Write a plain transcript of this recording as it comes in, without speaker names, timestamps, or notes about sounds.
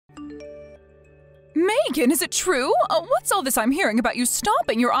Megan, is it true? What's all this I'm hearing about you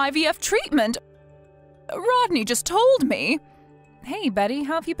stopping your IVF treatment? Rodney just told me. Hey, Betty,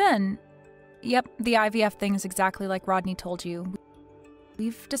 how have you been? Yep, the IVF thing is exactly like Rodney told you.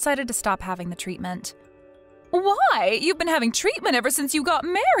 We've decided to stop having the treatment. Why? You've been having treatment ever since you got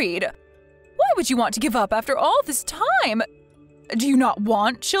married. Why would you want to give up after all this time? Do you not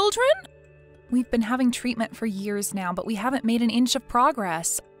want children? We've been having treatment for years now, but we haven't made an inch of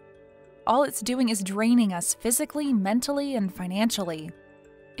progress. All it's doing is draining us physically, mentally, and financially.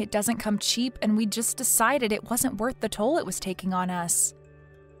 It doesn't come cheap, and we just decided it wasn't worth the toll it was taking on us.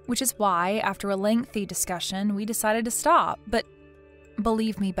 Which is why, after a lengthy discussion, we decided to stop. But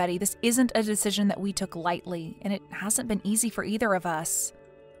believe me, Betty, this isn't a decision that we took lightly, and it hasn't been easy for either of us.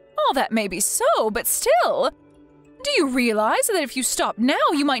 All that may be so, but still, do you realize that if you stop now,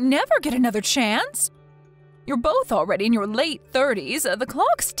 you might never get another chance? You're both already in your late 30s. The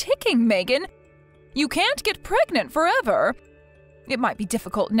clock's ticking, Megan. You can't get pregnant forever. It might be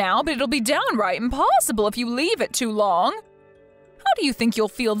difficult now, but it'll be downright impossible if you leave it too long. How do you think you'll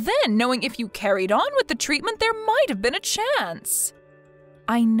feel then, knowing if you carried on with the treatment, there might have been a chance?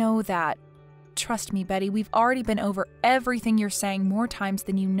 I know that. Trust me, Betty, we've already been over everything you're saying more times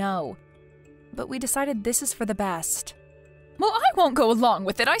than you know. But we decided this is for the best. Well, I won't go along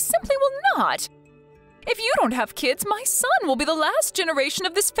with it. I simply will not. If you don't have kids, my son will be the last generation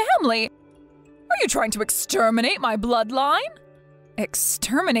of this family. Are you trying to exterminate my bloodline?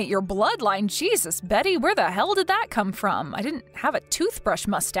 Exterminate your bloodline? Jesus, Betty, where the hell did that come from? I didn't have a toothbrush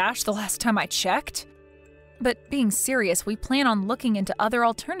mustache the last time I checked. But being serious, we plan on looking into other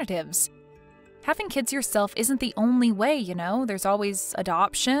alternatives. Having kids yourself isn't the only way, you know. There's always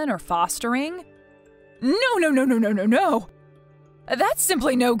adoption or fostering. No. That's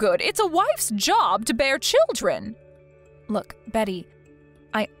simply no good. It's a wife's job to bear children. Look, Betty,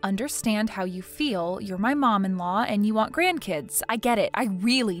 I understand how you feel. You're my mom-in-law and you want grandkids. I get it. I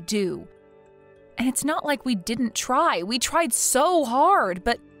really do. And it's not like we didn't try. We tried so hard,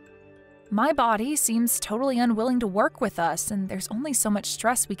 but my body seems totally unwilling to work with us, and there's only so much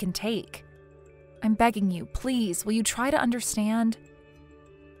stress we can take. I'm begging you, please, will you try to understand?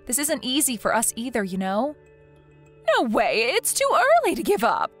 This isn't easy for us either, you know? No way, it's too early to give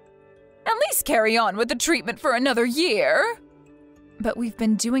up. At least carry on with the treatment for another year. But we've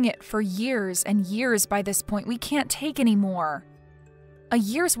been doing it for years and years by this point. We can't take any more. A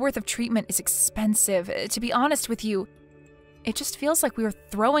year's worth of treatment is expensive. To be honest with you, it just feels like we are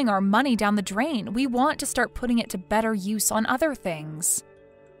throwing our money down the drain. We want to start putting it to better use on other things.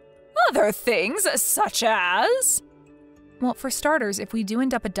 Other things, such as? Well, for starters, if we do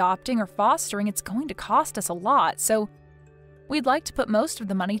end up adopting or fostering, it's going to cost us a lot, so we'd like to put most of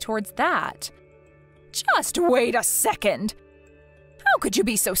the money towards that. Just wait a second. How could you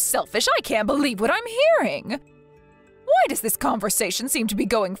be so selfish? I can't believe what I'm hearing. Why does this conversation seem to be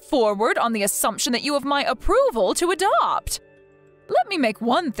going forward on the assumption that you have my approval to adopt? Let me make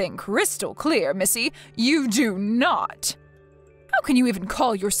one thing crystal clear, Missy. You do not. How can you even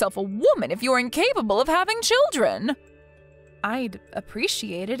call yourself a woman if you're incapable of having children? I'd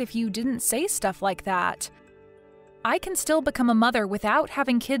appreciate it if you didn't say stuff like that. I can still become a mother without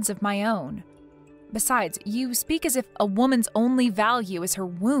having kids of my own. Besides, you speak as if a woman's only value is her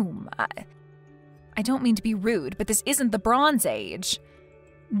womb. I don't mean to be rude, but this isn't the Bronze Age.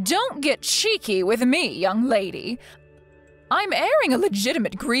 Don't get cheeky with me, young lady. I'm airing a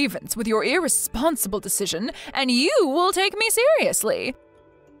legitimate grievance with your irresponsible decision, and you will take me seriously.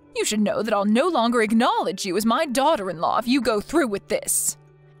 You should know that I'll no longer acknowledge you as my daughter-in-law if you go through with this.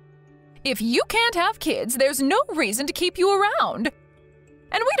 If you can't have kids, there's no reason to keep you around.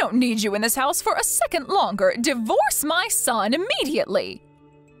 And we don't need you in this house for a second longer. Divorce my son immediately.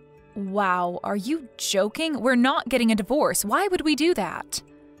 Wow, are you joking? We're not getting a divorce. Why would we do that?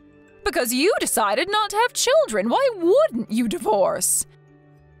 Because you decided not to have children. Why wouldn't you divorce?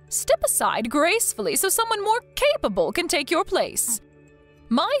 Step aside gracefully so someone more capable can take your place.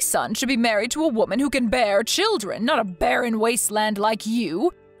 My son should be married to a woman who can bear children, not a barren wasteland like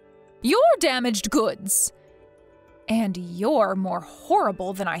you. You're damaged goods. And you're more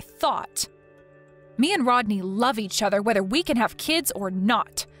horrible than I thought. Me and Rodney love each other whether we can have kids or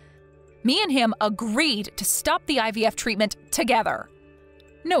not. Me and him agreed to stop the IVF treatment together.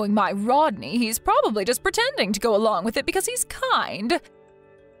 Knowing my Rodney, he's probably just pretending to go along with it because he's kind.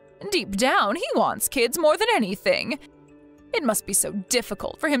 Deep down, he wants kids more than anything. It must be so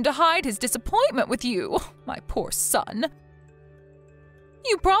difficult for him to hide his disappointment with you, my poor son.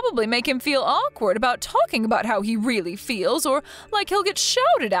 You probably make him feel awkward about talking about how he really feels, or like he'll get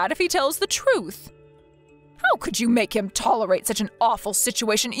shouted at if he tells the truth. How could you make him tolerate such an awful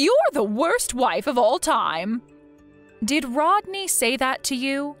situation? You're the worst wife of all time. Did Rodney say that to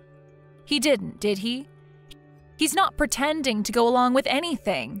you? He didn't, did he? He's not pretending to go along with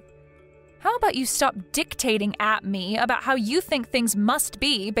anything. How about you stop dictating at me about how you think things must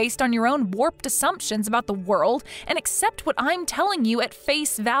be based on your own warped assumptions about the world and accept what I'm telling you at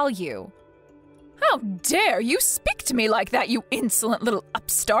face value? How dare you speak to me like that, you insolent little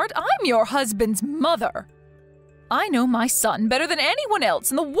upstart? I'm your husband's mother. I know my son better than anyone else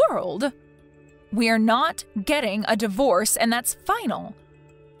in the world. We're not getting a divorce, and that's final.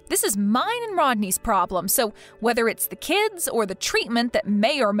 This is mine and Rodney's problem, so whether it's the kids or the treatment that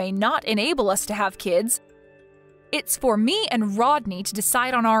may or may not enable us to have kids, it's for me and Rodney to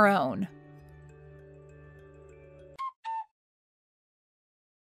decide on our own.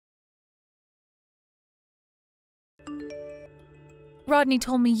 Rodney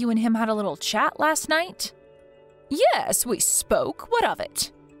told me you and him had a little chat last night? Yes, we spoke. What of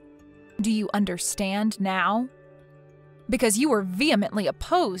it? Do you understand now? Because you were vehemently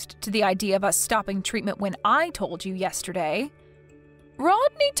opposed to the idea of us stopping treatment when I told you yesterday.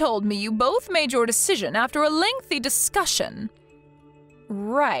 Rodney told me you both made your decision after a lengthy discussion.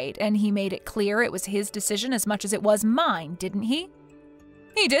 Right, and he made it clear it was his decision as much as it was mine, didn't he?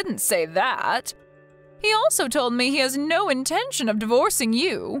 He didn't say that. He also told me he has no intention of divorcing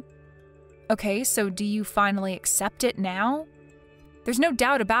you. Okay, so do you finally accept it now? There's no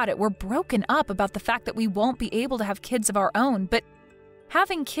doubt about it, we're broken up about the fact that we won't be able to have kids of our own, but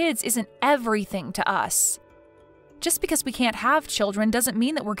having kids isn't everything to us. Just because we can't have children doesn't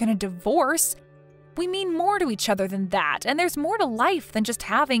mean that we're going to divorce. We mean more to each other than that, and there's more to life than just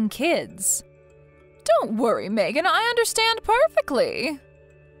having kids. Don't worry, Megan, I understand perfectly.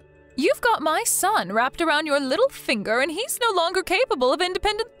 You've got my son wrapped around your little finger, and he's no longer capable of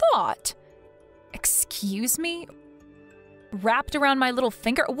independent thought. Excuse me? Wrapped around my little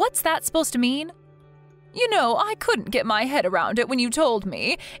finger? What's that supposed to mean? You know, I couldn't get my head around it when you told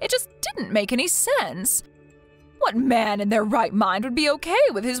me. It just didn't make any sense. What man in their right mind would be okay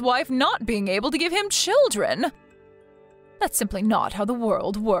with his wife not being able to give him children? That's simply not how the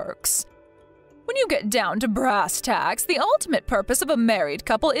world works. When you get down to brass tacks, the ultimate purpose of a married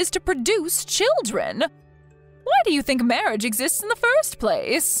couple is to produce children. Why do you think marriage exists in the first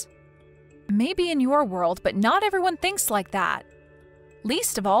place? Maybe in your world, but not everyone thinks like that.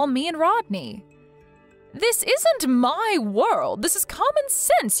 Least of all, me and Rodney. This isn't my world. This is common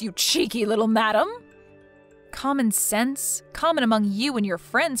sense, you cheeky little madam. Common sense? Common among you and your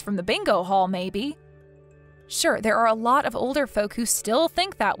friends from the bingo hall, maybe. Sure, there are a lot of older folk who still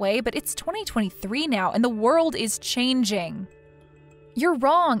think that way, but it's 2023 now, and the world is changing. You're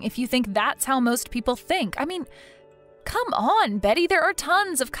wrong if you think that's how most people think. I mean, come on, Betty, there are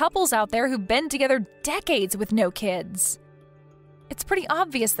tons of couples out there who've been together decades with no kids. It's pretty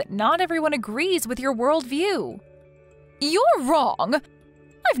obvious that not everyone agrees with your worldview. You're wrong!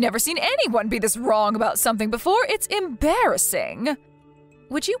 I've never seen anyone be this wrong about something before. It's embarrassing.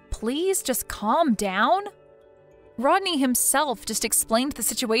 Would you please just calm down? Rodney himself just explained the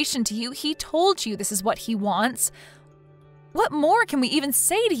situation to you. He told you this is what he wants. What more can we even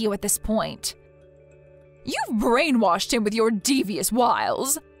say to you at this point? You've brainwashed him with your devious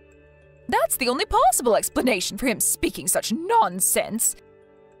wiles. That's the only possible explanation for him speaking such nonsense.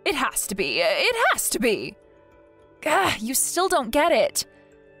 It has to be. It has to be. You still don't get it.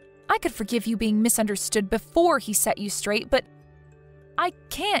 I could forgive you being misunderstood before he set you straight, but I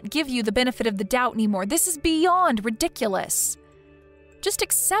can't give you the benefit of the doubt anymore. This is beyond ridiculous. Just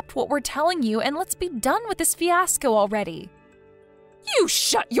accept what we're telling you and let's be done with this fiasco already. You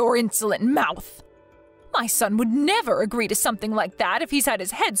shut your insolent mouth. My son would never agree to something like that if he's had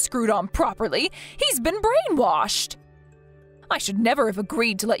his head screwed on properly. He's been brainwashed. I should never have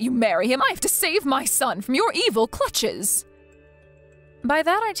agreed to let you marry him. I have to save my son from your evil clutches. By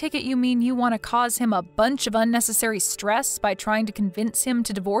that, I take it you mean you want to cause him a bunch of unnecessary stress by trying to convince him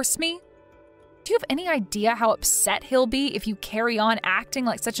to divorce me? Do you have any idea how upset he'll be if you carry on acting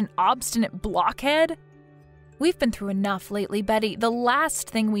like such an obstinate blockhead? We've been through enough lately, Betty. The last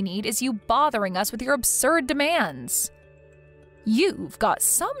thing we need is you bothering us with your absurd demands. You've got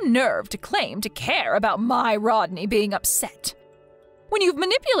some nerve to claim to care about my Rodney being upset, when you've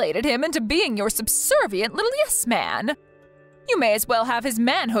manipulated him into being your subservient little yes-man. You may as well have his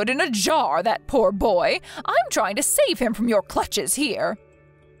manhood in a jar, that poor boy. I'm trying to save him from your clutches here.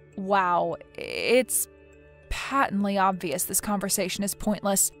 Wow, it's patently obvious this conversation is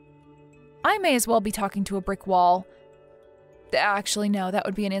pointless. I may as well be talking to a brick wall. Actually, no, that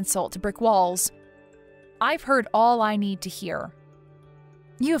would be an insult to brick walls. I've heard all I need to hear.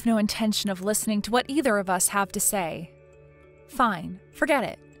 You have no intention of listening to what either of us have to say. Fine, forget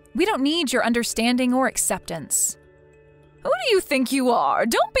it. We don't need your understanding or acceptance. Who do you think you are?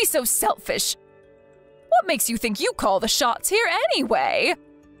 Don't be so selfish. What makes you think you call the shots here anyway?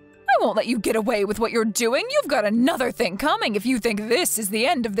 I won't let you get away with what you're doing. You've got another thing coming if you think this is the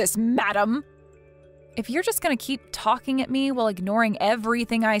end of this, madam. If you're just gonna keep talking at me while ignoring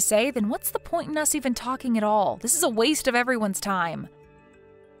everything I say, then what's the point in us even talking at all? This is a waste of everyone's time.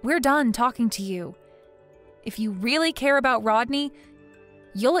 We're done talking to you. If you really care about Rodney,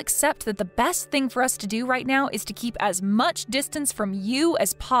 you'll accept that the best thing for us to do right now is to keep as much distance from you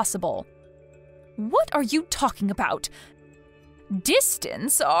as possible. What are you talking about?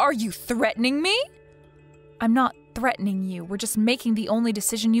 Distance? Are you threatening me? I'm not threatening you. We're just making the only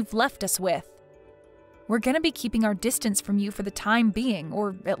decision you've left us with. We're gonna be keeping our distance from you for the time being,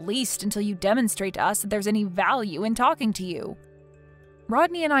 or at least until you demonstrate to us that there's any value in talking to you.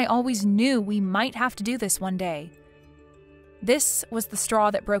 Rodney and I always knew we might have to do this one day. This was the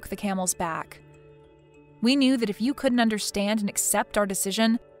straw that broke the camel's back. We knew that if you couldn't understand and accept our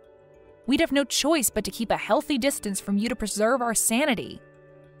decision, we'd have no choice but to keep a healthy distance from you to preserve our sanity.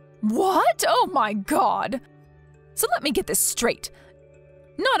 What? Oh my God! So let me get this straight.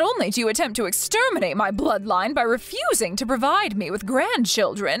 Not only do you attempt to exterminate my bloodline by refusing to provide me with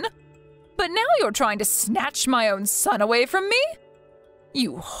grandchildren, but now you're trying to snatch my own son away from me?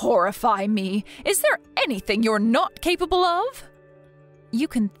 You horrify me. Is there anything you're not capable of? You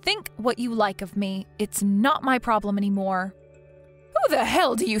can think what you like of me. It's not my problem anymore. Who the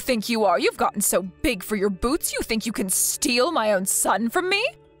hell do you think you are? You've gotten so big for your boots, you think you can steal my own son from me?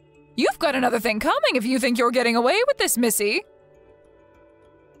 You've got another thing coming if you think you're getting away with this, Missy.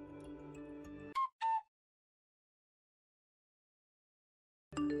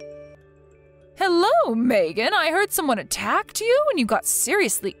 Hello, Megan. I heard someone attacked you and you got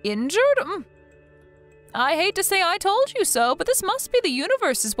seriously injured. I hate to say I told you so, but this must be the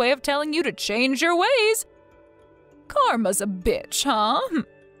universe's way of telling you to change your ways. Karma's a bitch, huh?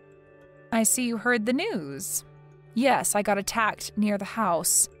 I see you heard the news. Yes, I got attacked near the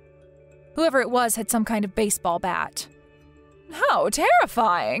house. Whoever it was had some kind of baseball bat. How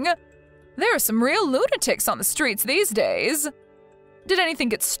terrifying! There are some real lunatics on the streets these days. Did anything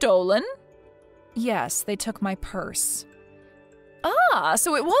get stolen? Yes, they took my purse. Ah,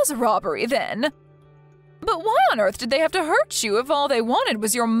 so it was a robbery then. But why on earth did they have to hurt you if all they wanted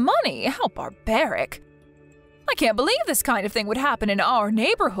was your money? How barbaric. I can't believe this kind of thing would happen in our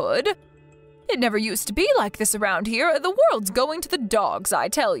neighborhood. It never used to be like this around here. The world's going to the dogs, I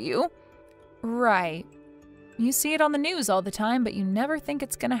tell you. Right. You see it on the news all the time, but you never think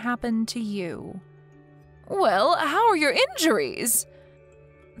it's gonna happen to you. Well, how are your injuries?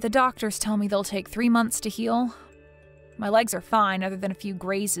 The doctors tell me they'll take 3 months to heal. My legs are fine other than a few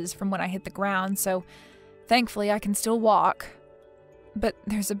grazes from when I hit the ground, so thankfully I can still walk. But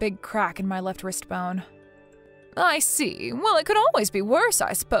there's a big crack in my left wrist bone. I see. Well, it could always be worse,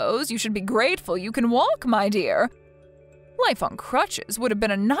 I suppose. You should be grateful you can walk, my dear. Life on crutches would have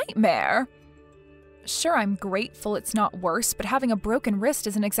been a nightmare. Sure, I'm grateful it's not worse, but having a broken wrist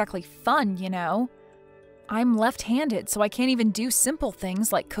isn't exactly fun, you know? I'm left-handed, so I can't even do simple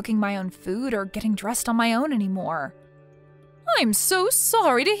things like cooking my own food or getting dressed on my own anymore. I'm so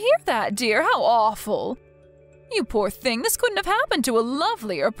sorry to hear that, dear. How awful. You poor thing, this couldn't have happened to a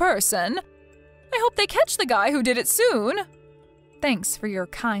lovelier person. I hope they catch the guy who did it soon. Thanks for your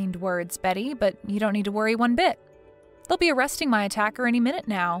kind words, Betty, but you don't need to worry one bit. They'll be arresting my attacker any minute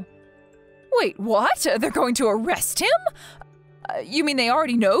now. Wait, what? They're going to arrest him? You mean they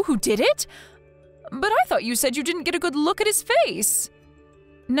already know who did it? But I thought you said you didn't get a good look at his face.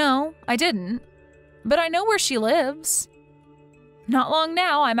 No, I didn't. But I know where she lives. Not long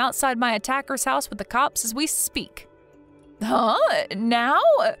now, I'm outside my attacker's house with the cops as we speak. Huh? Now?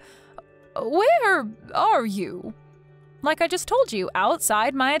 Where are you? Like I just told you,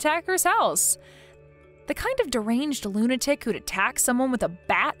 outside my attacker's house. The kind of deranged lunatic who'd attack someone with a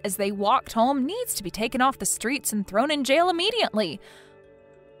bat as they walked home needs to be taken off the streets and thrown in jail immediately.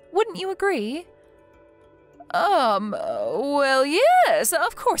 Wouldn't you agree? Well, yes,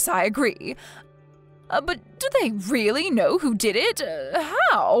 of course I agree. But do they really know who did it?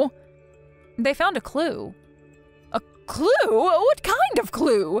 How? They found a clue. A clue? What kind of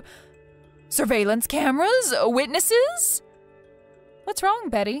clue? Surveillance cameras? Witnesses? What's wrong,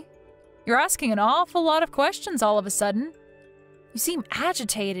 Betty? You're asking an awful lot of questions all of a sudden. You seem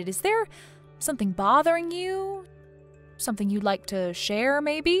agitated. Is there something bothering you? Something you'd like to share,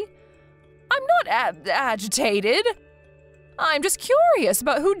 maybe? I'm not agitated. I'm just curious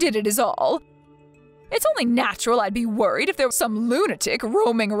about who did it is all. It's only natural I'd be worried if there was some lunatic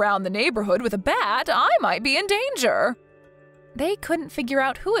roaming around the neighborhood with a bat. I might be in danger. They couldn't figure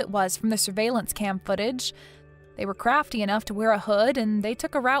out who it was from the surveillance cam footage. They were crafty enough to wear a hood, and they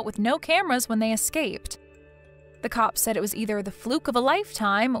took a route with no cameras when they escaped. The cops said it was either the fluke of a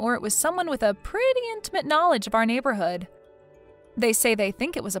lifetime or it was someone with a pretty intimate knowledge of our neighborhood. They say they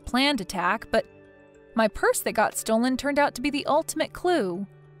think it was a planned attack, but my purse that got stolen turned out to be the ultimate clue.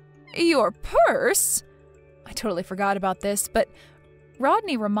 Your purse? I totally forgot about this, but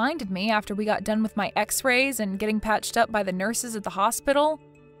Rodney reminded me after we got done with my x-rays and getting patched up by the nurses at the hospital.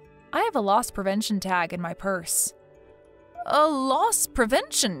 I have a loss prevention tag in my purse. A loss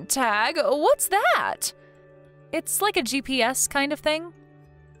prevention tag? What's that? It's like a GPS kind of thing.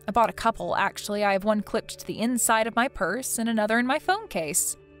 I bought a couple, actually. I have one clipped to the inside of my purse and another in my phone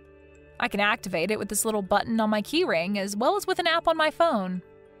case. I can activate it with this little button on my keyring as well as with an app on my phone.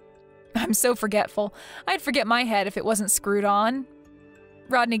 I'm so forgetful. I'd forget my head if it wasn't screwed on.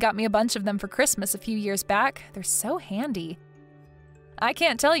 Rodney got me a bunch of them for Christmas a few years back. They're so handy. I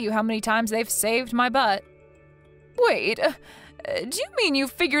can't tell you how many times they've saved my butt. Wait, do you mean you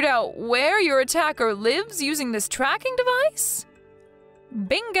figured out where your attacker lives using this tracking device?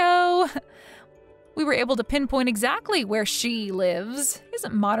 Bingo! We were able to pinpoint exactly where she lives.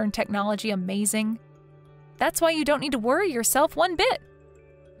 Isn't modern technology amazing? That's why you don't need to worry yourself one bit.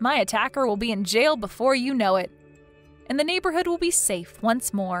 My attacker will be in jail before you know it. And the neighborhood will be safe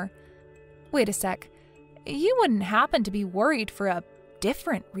once more. Wait a sec. You wouldn't happen to be worried for a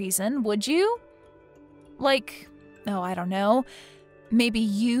different reason, would you? Like, oh, I don't know. Maybe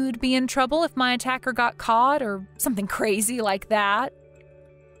you'd be in trouble if my attacker got caught or something crazy like that.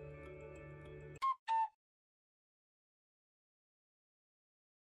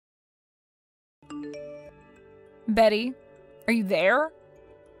 Betty, are you there?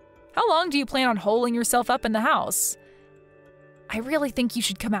 How long do you plan on holing yourself up in the house? I really think you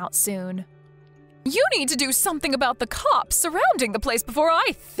should come out soon. You need to do something about the cops surrounding the place before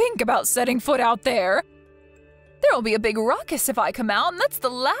I think about setting foot out there. There'll be a big ruckus if I come out, and that's the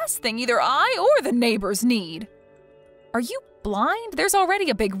last thing either I or the neighbors need. Are you blind? There's already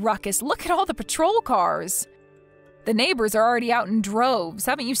a big ruckus. Look at all the patrol cars. The neighbors are already out in droves.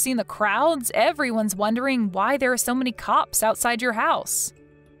 Haven't you seen the crowds? Everyone's wondering why there are so many cops outside your house.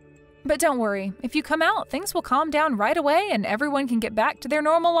 But don't worry, if you come out, things will calm down right away and everyone can get back to their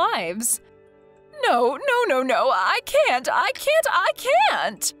normal lives. No, I can't. I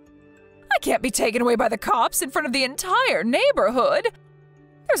can't be taken away by the cops in front of the entire neighborhood.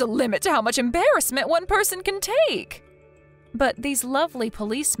 There's a limit to how much embarrassment one person can take. But these lovely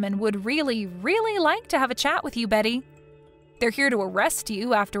policemen would really like to have a chat with you, Betty. They're here to arrest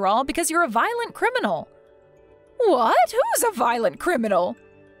you, after all, because you're a violent criminal. What? Who's a violent criminal?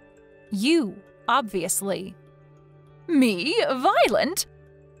 You, obviously. Me? Violent?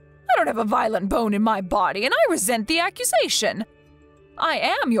 I don't have a violent bone in my body, and I resent the accusation. I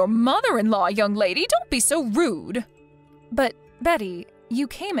am your mother-in-law, young lady. Don't be so rude. But, Betty, you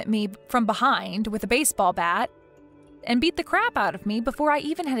came at me from behind with a baseball bat and beat the crap out of me before I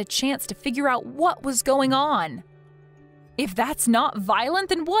even had a chance to figure out what was going on. If that's not violent,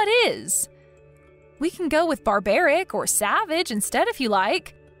 then what is? We can go with barbaric or savage instead if you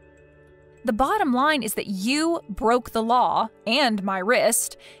like. The bottom line is that you broke the law and my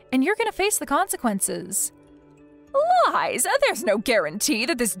wrist, and you're gonna face the consequences. Lies! There's no guarantee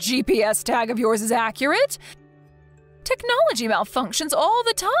that this GPS tag of yours is accurate. Technology malfunctions all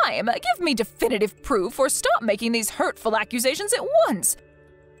the time. Give me definitive proof or stop making these hurtful accusations at once.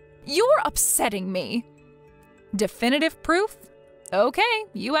 You're upsetting me. Definitive proof? Okay,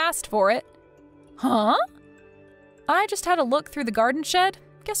 you asked for it. Huh? I just had a look through the garden shed.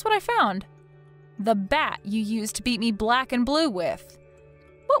 Guess what I found? The bat you used to beat me black and blue with.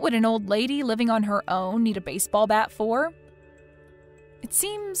 What would an old lady living on her own need a baseball bat for? It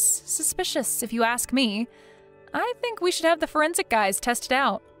seems suspicious, if you ask me. I think we should have the forensic guys test it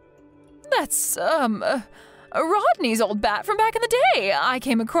out. That's, Rodney's old bat from back in the day. I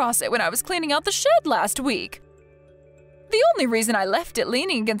came across it when I was cleaning out the shed last week. The only reason I left it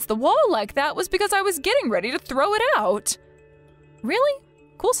leaning against the wall like that was because I was getting ready to throw it out. Really?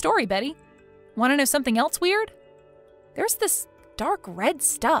 Cool story, Betty. Want to know something else weird? There's this dark red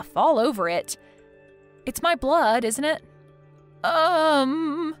stuff all over it. It's my blood, isn't it?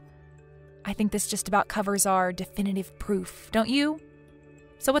 I think this just about covers our definitive proof, don't you?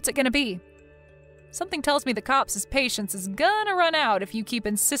 So what's it gonna be? Something tells me the cops' patience is gonna run out if you keep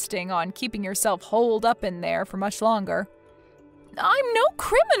insisting on keeping yourself holed up in there for much longer. I'm no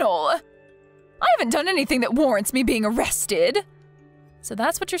criminal! I haven't done anything that warrants me being arrested! So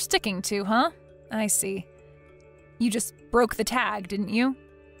that's what you're sticking to, huh? I see. You just broke the tag, didn't you?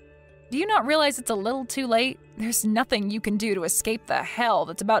 Do you not realize it's a little too late? There's nothing you can do to escape the hell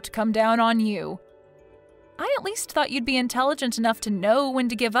that's about to come down on you. I at least thought you'd be intelligent enough to know when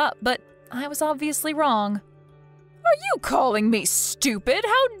to give up, but I was obviously wrong. Are you calling me stupid?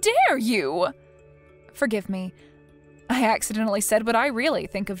 How dare you? Forgive me. I accidentally said what I really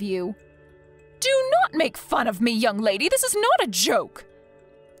think of you. Do not make fun of me, young lady. This is not a joke.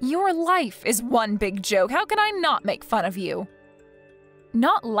 Your life is one big joke. How can I not make fun of you?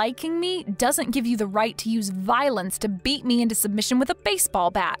 Not liking me doesn't give you the right to use violence to beat me into submission with a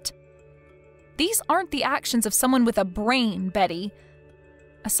baseball bat. These aren't the actions of someone with a brain, Betty.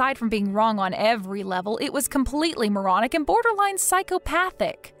 Aside from being wrong on every level, it was completely moronic and borderline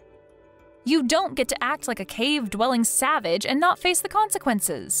psychopathic. You don't get to act like a cave-dwelling savage and not face the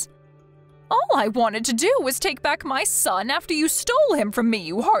consequences. All I wanted to do was take back my son after you stole him from me,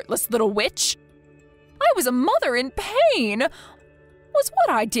 you heartless little witch. I was a mother in pain. Was what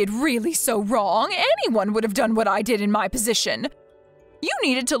I did really so wrong? Anyone would have done what I did in my position. You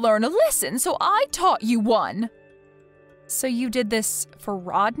needed to learn a lesson, so I taught you one. So you did this for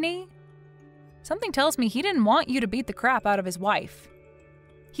Rodney? Something tells me he didn't want you to beat the crap out of his wife.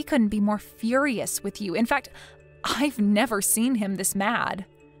 He couldn't be more furious with you. In fact, I've never seen him this mad.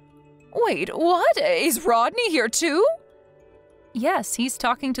 Wait, what? Is Rodney here too? Yes, he's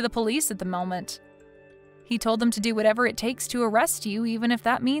talking to the police at the moment. He told them to do whatever it takes to arrest you, even if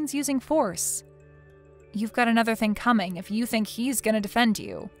that means using force. You've got another thing coming if you think he's gonna defend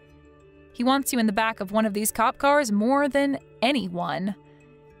you. He wants you in the back of one of these cop cars more than anyone.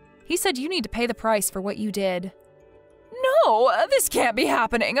 He said you need to pay the price for what you did. No, this can't be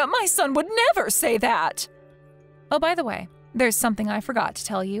happening. My son would never say that. Oh, by the way, there's something I forgot to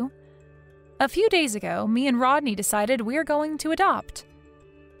tell you. A few days ago, me and Rodney decided we're going to adopt.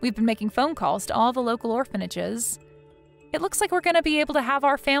 We've been making phone calls to all the local orphanages. It looks like we're going to be able to have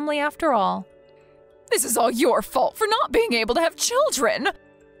our family after all. This is all your fault for not being able to have children.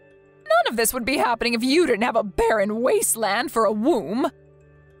 None of this would be happening if you didn't have a barren wasteland for a womb.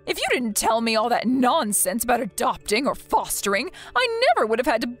 If you didn't tell me all that nonsense about adopting or fostering, I never would have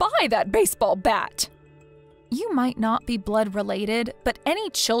had to buy that baseball bat. You might not be blood related, but any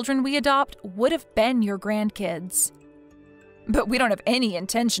children we adopt would have been your grandkids. But we don't have any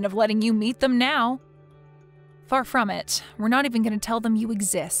intention of letting you meet them now. Far from it. We're not even going to tell them you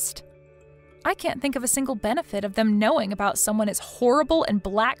exist. I can't think of a single benefit of them knowing about someone as horrible and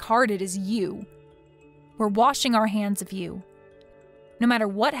black-hearted as you. We're washing our hands of you. No matter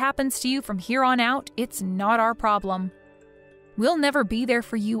what happens to you from here on out, it's not our problem. We'll never be there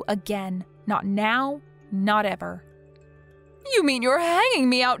for you again. Not now, not ever. You mean you're hanging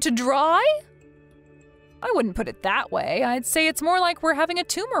me out to dry? I wouldn't put it that way. I'd say it's more like we're having a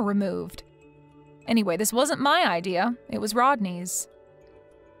tumor removed. Anyway, this wasn't my idea. It was Rodney's.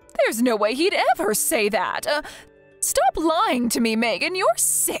 There's no way he'd ever say that. Stop lying to me, Megan. You're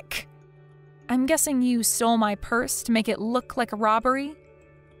sick. I'm guessing you stole my purse to make it look like a robbery?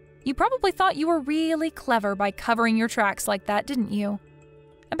 You probably thought you were really clever by covering your tracks like that, didn't you?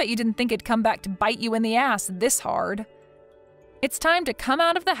 I bet you didn't think it'd come back to bite you in the ass this hard. It's time to come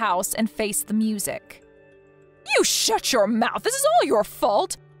out of the house and face the music. You shut your mouth. This is all your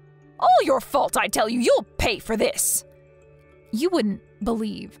fault. All your fault, I tell you. You'll pay for this. You wouldn't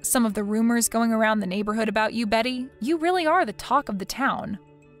believe some of the rumors going around the neighborhood about you, Betty. You really are the talk of the town.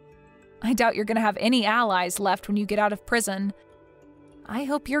 I doubt you're going to have any allies left when you get out of prison. I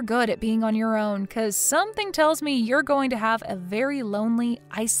hope you're good at being on your own, because something tells me you're going to have a very lonely,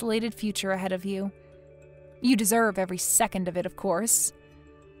 isolated future ahead of you. You deserve every second of it, of course.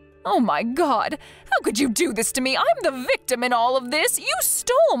 Oh my God, how could you do this to me? I'm the victim in all of this. You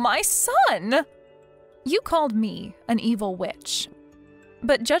stole my son. You called me an evil witch.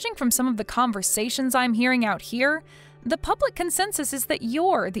 But judging from some of the conversations I'm hearing out here, the public consensus is that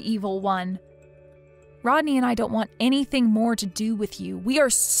you're the evil one. Rodney and I don't want anything more to do with you. We are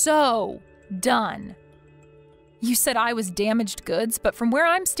so done. You said I was damaged goods, but from where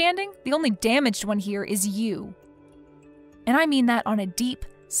I'm standing, the only damaged one here is you. And I mean that on a deep,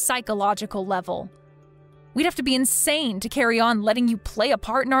 psychological level. We'd have to be insane to carry on letting you play a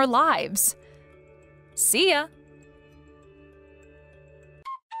part in our lives. See ya.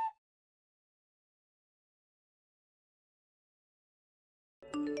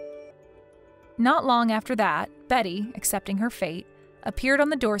 Not long after that, Betty, accepting her fate, appeared on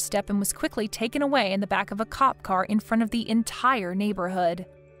the doorstep and was quickly taken away in the back of a cop car in front of the entire neighborhood.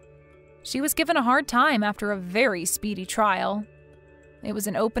 She was given a hard time after a very speedy trial. It was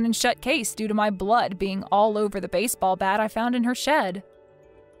an open and shut case due to my blood being all over the baseball bat I found in her shed.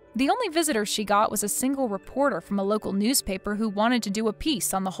 The only visitor she got was a single reporter from a local newspaper who wanted to do a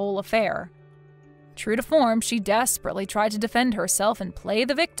piece on the whole affair. True to form, she desperately tried to defend herself and play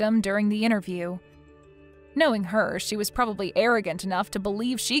the victim during the interview. Knowing her, she was probably arrogant enough to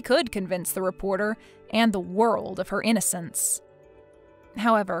believe she could convince the reporter and the world of her innocence.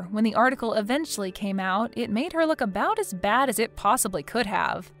 However, when the article eventually came out, it made her look about as bad as it possibly could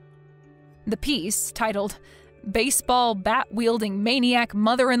have. The piece, titled "Baseball Bat-Wielding Maniac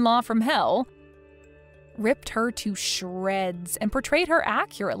Mother-in-Law from Hell," ripped her to shreds and portrayed her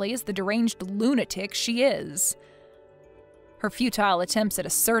accurately as the deranged lunatic she is. Her futile attempts at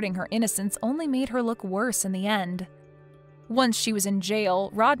asserting her innocence only made her look worse in the end. Once she was in jail,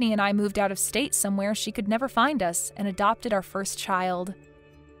 Rodney and I moved out of state somewhere she could never find us and adopted our first child.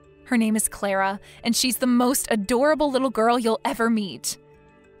 Her name is Clara, and she's the most adorable little girl you'll ever meet.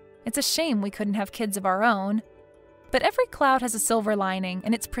 It's a shame we couldn't have kids of our own. But every cloud has a silver lining,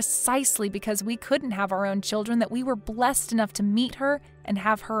 and it's precisely because we couldn't have our own children that we were blessed enough to meet her and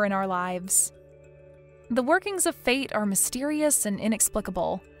have her in our lives. The workings of fate are mysterious and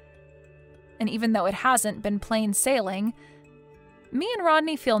inexplicable. And even though it hasn't been plain sailing, me and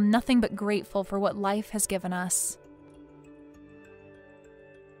Rodney feel nothing but grateful for what life has given us.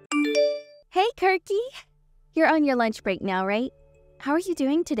 Hey, Kirky! You're on your lunch break now, right? How are you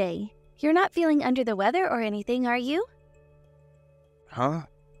doing today? You're not feeling under the weather or anything, are you? Huh?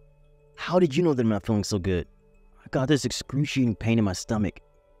 How did you know that I'm not feeling so good? I got this excruciating pain in my stomach.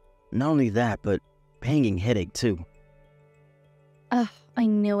 Not only that, but banging headache too. Ugh, I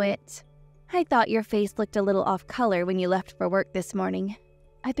knew it. I thought your face looked a little off color when you left for work this morning.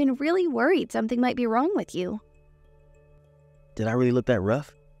 I've been really worried something might be wrong with you. Did I really look that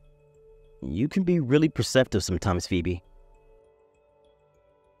rough? You can be really perceptive sometimes, Phoebe.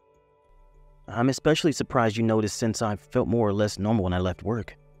 I'm especially surprised you noticed since I felt more or less normal when I left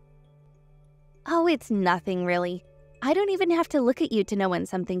work. Oh, it's nothing really. I don't even have to look at you to know when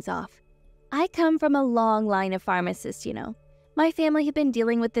something's off. I come from a long line of pharmacists, you know. My family have been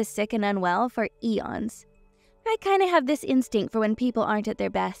dealing with the sick and unwell for eons. I kind of have this instinct for when people aren't at their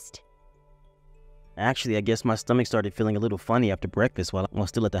best. Actually, I guess my stomach started feeling a little funny after breakfast while I was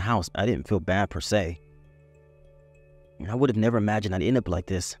still at the house. I didn't feel bad per se. I would have never imagined I'd end up like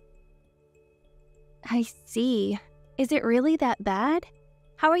this. I see. Is it really that bad?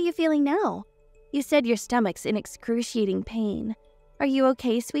 How are you feeling now? You said your stomach's in excruciating pain. Are you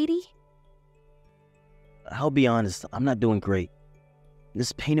okay, sweetie? I'll be honest, I'm not doing great.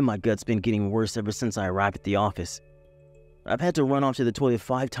 This pain in my gut's been getting worse ever since I arrived at the office. I've had to run off to the toilet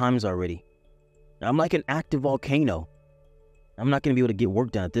 5 times already. I'm like an active volcano. I'm not going to be able to get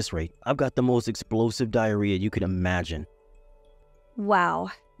work done at this rate. I've got the most explosive diarrhea you could imagine. Wow,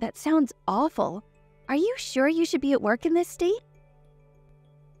 that sounds awful. Are you sure you should be at work in this state?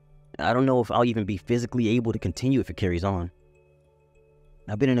 I don't know if I'll even be physically able to continue if it carries on.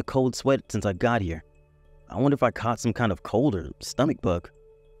 I've been in a cold sweat since I got here. I wonder if I caught some kind of cold or stomach bug.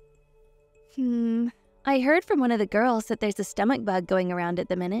 I heard from one of the girls that there's a stomach bug going around at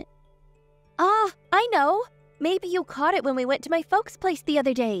the minute. Ah, I know. Maybe you caught it when we went to my folks' place the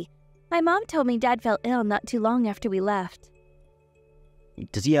other day. My mom told me Dad fell ill not too long after we left.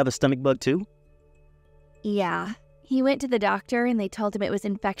 Does he have a stomach bug too? Yeah. He went to the doctor and they told him it was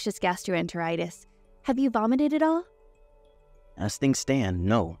infectious gastroenteritis. Have you vomited at all? As things stand,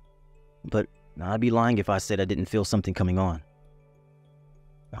 no. But I'd be lying if I said I didn't feel something coming on.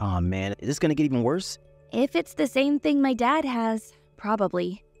 Aw, man, is this gonna get even worse? If it's the same thing my dad has,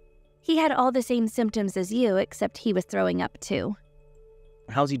 probably. He had all the same symptoms as you, except he was throwing up too.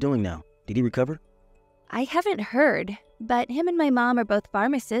 How's he doing now? Did he recover? I haven't heard, but him and my mom are both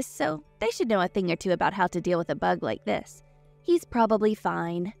pharmacists, so they should know a thing or two about how to deal with a bug like this. He's probably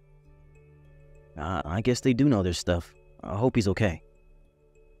fine. I guess they do know their stuff. I hope he's okay.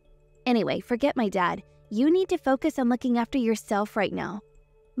 Anyway, forget my dad. You need to focus on looking after yourself right now.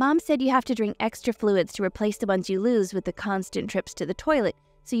 Mom said you have to drink extra fluids to replace the ones you lose with the constant trips to the toilet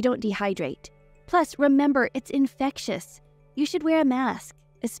so you don't dehydrate. Plus, remember, it's infectious. You should wear a mask,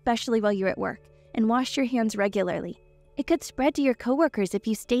 especially while you're at work, and wash your hands regularly. It could spread to your coworkers if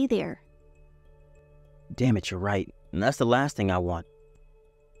you stay there. Damn it, you're right. And that's the last thing I want.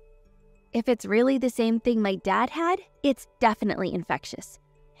 If it's really the same thing my dad had, it's definitely infectious.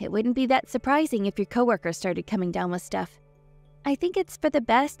 It wouldn't be that surprising if your coworkers started coming down with stuff. I think it's for the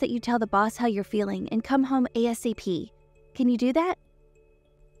best that you tell the boss how you're feeling and come home ASAP. Can you do that?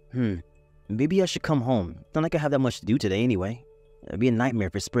 Maybe I should come home. It's not like I have that much to do today anyway. It'd be a nightmare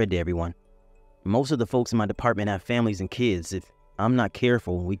if it spread to everyone. Most of the folks in my department have families and kids. If I'm not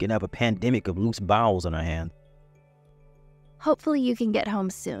careful, we could have a pandemic of loose bowels on our hands. Hopefully you can get home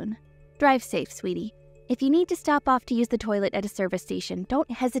soon. Drive safe, sweetie. If you need to stop off to use the toilet at a service station, don't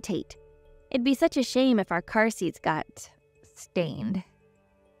hesitate. It'd be such a shame if our car seats got stained.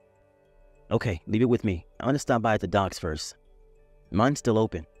 Okay, leave it with me. I'm gonna stop by at the docks first. Mine's still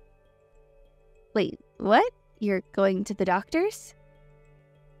open. Wait, what? You're going to the doctor's?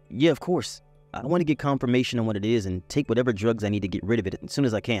 Yeah, of course. I want to get confirmation on what it is and take whatever drugs I need to get rid of it as soon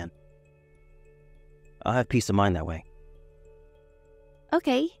as I can. I'll have peace of mind that way.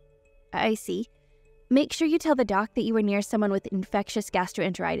 Okay, I see. Make sure you tell the doc that you were near someone with infectious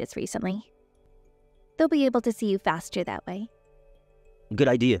gastroenteritis recently. They'll be able to see you faster that way. Good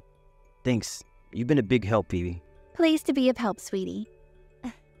idea. Thanks. You've been a big help, Phoebe. Pleased to be of help, sweetie.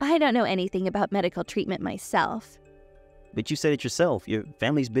 I don't know anything about medical treatment myself. But you said it yourself. Your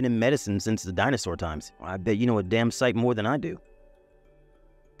family's been in medicine since the dinosaur times. I bet you know a damn sight more than I do.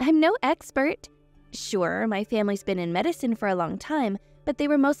 I'm no expert. Sure, my family's been in medicine for a long time, but they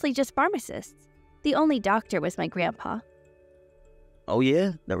were mostly just pharmacists. The only doctor was my grandpa. Oh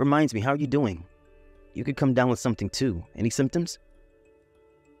yeah? That reminds me, how are you doing? You could come down with something too. Any symptoms?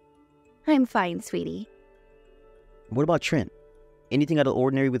 I'm fine, sweetie. What about Trent? Anything out of the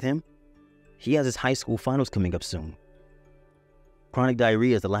ordinary with him? He has his high school finals coming up soon. Chronic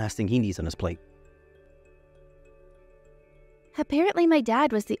diarrhea is the last thing he needs on his plate. Apparently my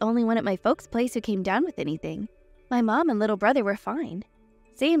dad was the only one at my folks' place who came down with anything. My mom and little brother were fine.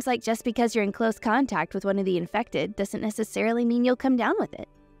 Seems like just because you're in close contact with one of the infected doesn't necessarily mean you'll come down with it.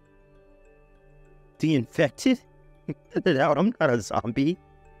 The infected? Get it out, I'm not a zombie.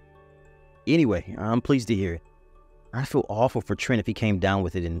 Anyway, I'm pleased to hear it. I feel awful for Trent if he came down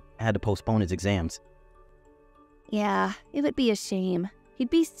with it and had to postpone his exams. Yeah, it would be a shame. He'd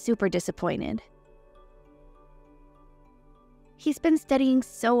be super disappointed. He's been studying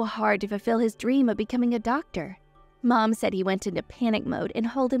so hard to fulfill his dream of becoming a doctor. Mom said he went into panic mode and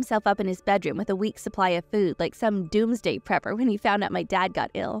holed himself up in his bedroom with a week's supply of food like some doomsday prepper when he found out my dad got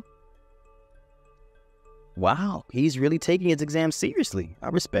ill. Wow, he's really taking his exams seriously. I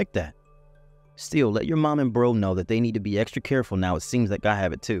respect that. Still, let your mom and bro know that they need to be extra careful now. It seems like I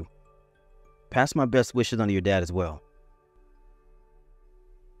have it too. Pass my best wishes on to your dad as well.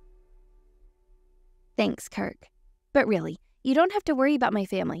 Thanks, Kirk. But really, you don't have to worry about my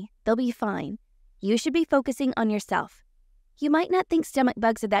family. They'll be fine. You should be focusing on yourself. You might not think stomach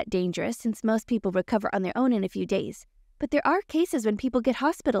bugs are that dangerous since most people recover on their own in a few days, but there are cases when people get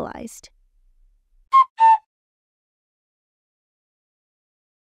hospitalized.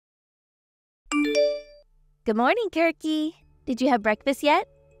 Good morning, Kirky. Did you have breakfast yet?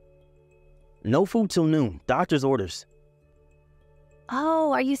 No food till noon. Doctor's orders.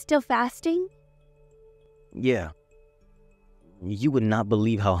 Oh, are you still fasting? Yeah. You would not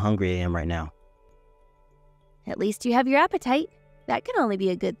believe how hungry I am right now. At least you have your appetite. That can only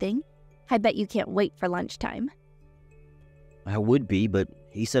be a good thing. I bet you can't wait for lunchtime. I would be, but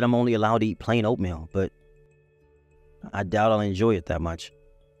he said I'm only allowed to eat plain oatmeal, but I doubt I'll enjoy it that much.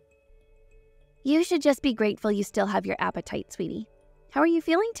 You should just be grateful you still have your appetite, sweetie. How are you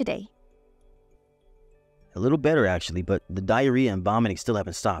feeling today? A little better, actually, but the diarrhea and vomiting still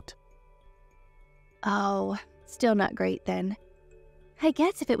haven't stopped. Oh, still not great then. I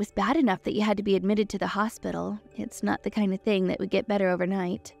guess if it was bad enough that you had to be admitted to the hospital, it's not the kind of thing that would get better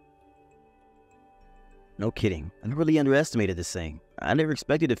overnight. No kidding. I really underestimated this thing. I never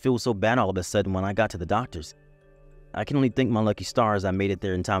expected it to feel so bad all of a sudden when I got to the doctor's. I can only thank my lucky stars I made it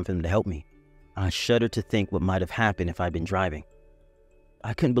there in time for them to help me. I shudder to think what might have happened if I'd been driving.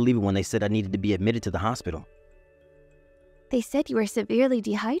 I couldn't believe it when they said I needed to be admitted to the hospital. They said you were severely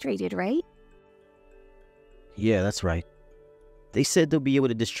dehydrated, right? Yeah, that's right. They said they'll be able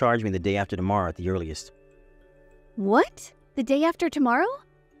to discharge me the day after tomorrow at the earliest. What? The day after tomorrow?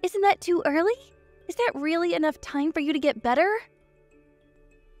 Isn't that too early? Is that really enough time for you to get better?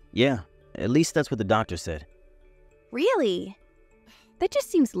 Yeah, at least that's what the doctor said. Really? That just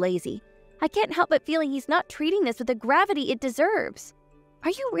seems lazy. I can't help but feeling he's not treating this with the gravity it deserves.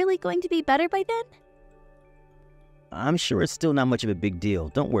 Are you really going to be better by then? I'm sure it's still not much of a big deal,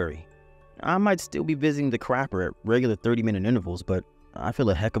 don't worry. I might still be visiting the crapper at regular 30-minute intervals, but I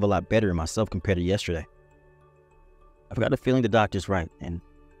feel a heck of a lot better in myself compared to yesterday. I've got a feeling the doctor's right, and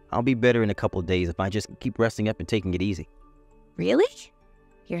I'll be better in a couple of days if I just keep resting up and taking it easy. Really?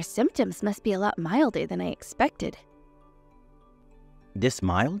 Your symptoms must be a lot milder than I expected. This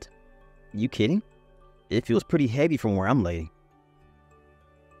mild? You kidding? It feels pretty heavy from where I'm laying.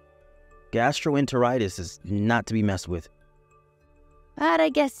 Gastroenteritis is not to be messed with. But I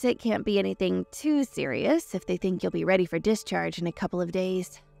guess it can't be anything too serious if they think you'll be ready for discharge in a couple of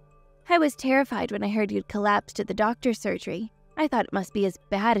days. I was terrified when I heard you'd collapsed at the doctor's surgery. I thought it must be as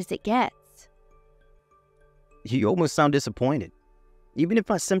bad as it gets. You almost sound disappointed. Even if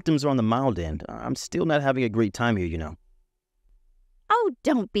my symptoms are on the mild end, I'm still not having a great time here, you know. Oh,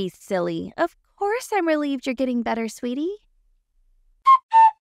 don't be silly. Of course I'm relieved you're getting better, sweetie.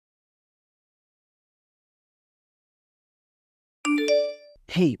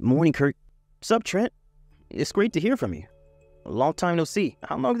 Hey, morning, Kurt. What's up, Trent? It's great to hear from you. A long time no see.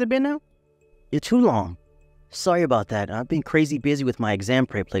 How long has it been now? You're too long. Sorry about that. I've been crazy busy with my exam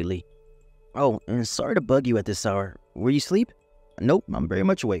prep lately. Oh, and sorry to bug you at this hour. Were you asleep? Nope, I'm very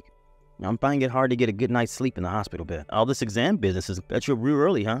much awake. I'm finding it hard to get a good night's sleep in the hospital bed. All this exam business has got you up real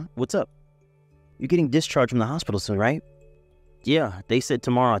early, huh? What's up? You're getting discharged from the hospital soon, right? Yeah, they said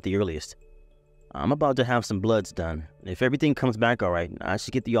tomorrow at the earliest. I'm about to have some bloods done. If everything comes back all right, I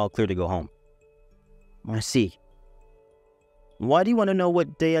should get the all clear to go home. I see. Why do you want to know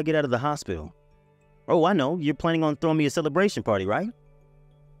what day I get out of the hospital? Oh, I know. You're planning on throwing me a celebration party, right?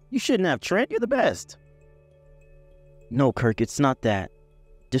 You shouldn't have, Trent. You're the best. No, Kirk, it's not that.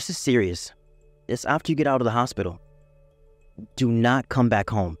 This is serious. It's after you get out of the hospital. Do not come back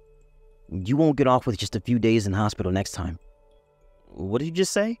home. You won't get off with just a few days in hospital next time. What did you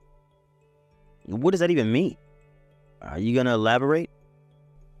just say? What does that even mean? Are you gonna elaborate?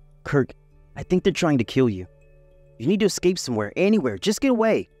 Kirk, I think they're trying to kill you. You need to escape somewhere, anywhere. Just get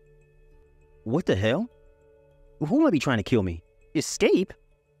away. What the hell? Who might be trying to kill me? Escape?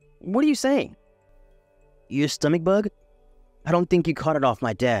 What are you saying? Your stomach bug? I don't think you caught it off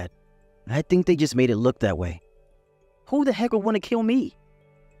my dad. I think they just made it look that way. Who the heck would want to kill me?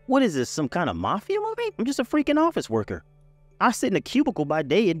 What is this, some kind of mafia movie? I'm just a freaking office worker. I sit in a cubicle by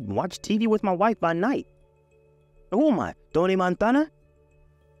day and watch TV with my wife by night. Who am I, Tony Montana?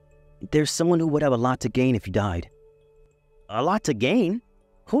 There's someone who would have a lot to gain if you died. A lot to gain?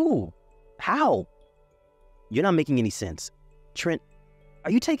 Who? How? You're not making any sense. Trent,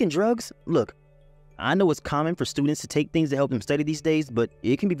 are you taking drugs? Look, I know it's common for students to take things to help them study these days, but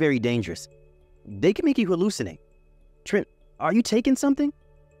it can be very dangerous. They can make you hallucinate. Trent, are you taking something?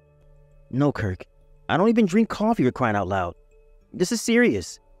 No, Kirk. I don't even drink coffee, or crying out loud. This is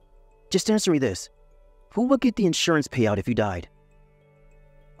serious. Just answer me this. Who would get the insurance payout if you died?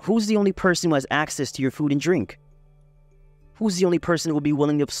 Who's the only person who has access to your food and drink? Who's the only person who will be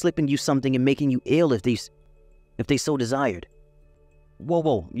willing to slip in you something and making you ill if they so desired?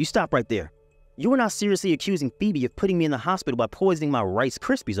 Whoa, you stop right there. You are not seriously accusing Phoebe of putting me in the hospital by poisoning my Rice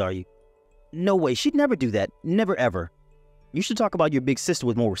Krispies, are you? No way, she'd never do that. Never ever. You should talk about your big sister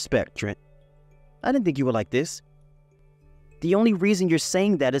with more respect, Trent. I didn't think you were like this. The only reason you're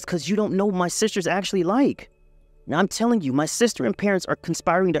saying that is because you don't know what my sister's actually like. Now, I'm telling you, my sister and parents are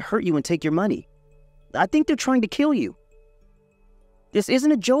conspiring to hurt you and take your money. I think they're trying to kill you. This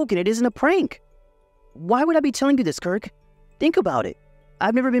isn't a joke and it isn't a prank. Why would I be telling you this, Kirk? Think about it.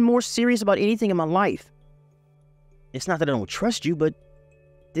 I've never been more serious about anything in my life. It's not that I don't trust you, but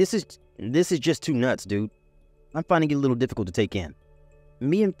this is just too nuts, dude. I'm finding it a little difficult to take in.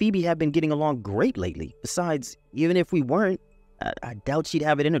 Me and Phoebe have been getting along great lately. Besides, even if we weren't, I doubt she'd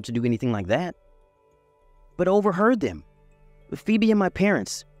have it in her to do anything like that. But I overheard them. Phoebe and my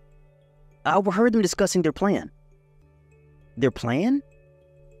parents. I overheard them discussing their plan. Their plan?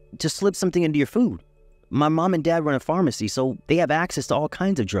 To slip something into your food. My mom and dad run a pharmacy, so they have access to all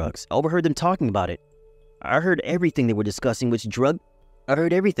kinds of drugs. I overheard them talking about it. I heard everything they were discussing, which drug... I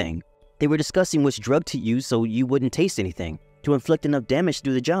heard everything. They were discussing which drug to use so you wouldn't taste anything, to inflict enough damage to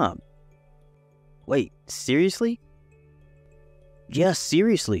do the job. Wait, seriously? Yes,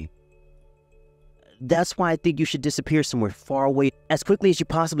 seriously. That's why I think you should disappear somewhere far away as quickly as you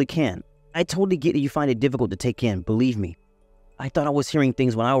possibly can. I totally get that you find it difficult to take in, believe me. I thought I was hearing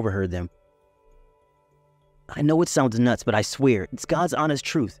things when I overheard them. I know it sounds nuts, but I swear, it's God's honest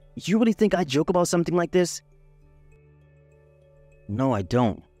truth. You really think I joke about something like this? No, I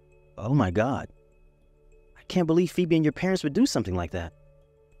don't. Oh my God. I can't believe Phoebe and your parents would do something like that.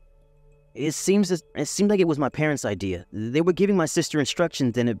 It seemed like it was my parents' idea. They were giving my sister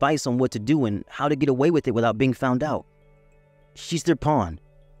instructions and advice on what to do and how to get away with it without being found out. She's their pawn.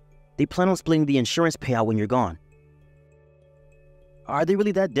 They plan on splitting the insurance payout when you're gone. Are they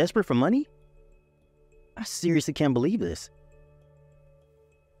really that desperate for money? I seriously can't believe this.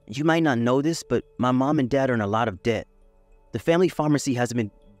 You might not know this, but my mom and dad are in a lot of debt. The family pharmacy hasn't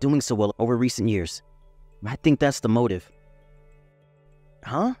been doing so well over recent years. I think that's the motive.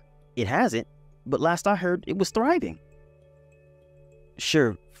 Huh? It hasn't, but last I heard, it was thriving.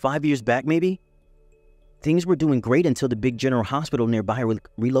 Sure, 5 years back maybe? Things were doing great until the big general hospital nearby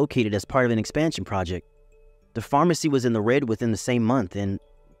relocated as part of an expansion project. The pharmacy was in the red within the same month, and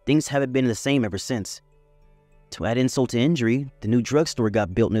things haven't been the same ever since. To add insult to injury, the new drugstore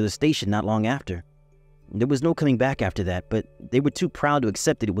got built near the station not long after. There was no coming back after that, but they were too proud to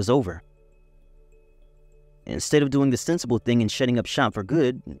accept that it was over. Instead of doing the sensible thing and shutting up shop for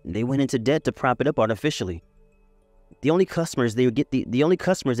good, they went into debt to prop it up artificially. The only customers they get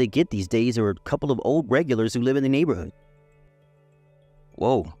these days are a couple of old regulars who live in the neighborhood.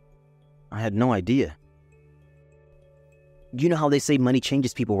 Whoa, I had no idea. You know how they say money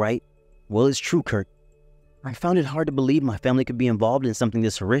changes people, right? Well, it's true, Kirk. I found it hard to believe my family could be involved in something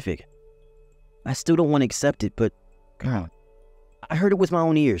this horrific. I still don't want to accept it, but God, I heard it with my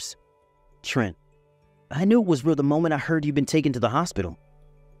own ears. Trent, I knew it was real the moment I heard you'd been taken to the hospital.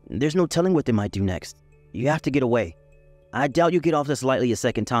 There's no telling what they might do next. You have to get away. I doubt you get off this lightly a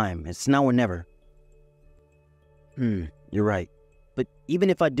second time. It's now or never. You're right. But even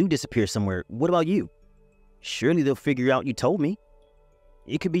if I do disappear somewhere, what about you? Surely they'll figure out you told me.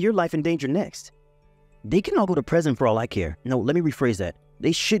 It could be your life in danger next. They can all go to prison for all I care. No, let me rephrase that.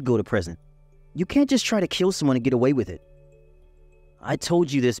 They should go to prison. You can't just try to kill someone and get away with it. I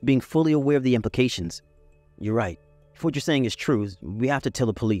told you this being fully aware of the implications. You're right. If what you're saying is true, we have to tell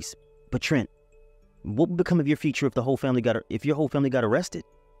the police. But Trent, what would become of your future if your whole family got arrested?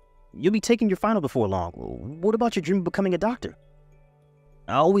 You'll be taking your final before long. What about your dream of becoming a doctor?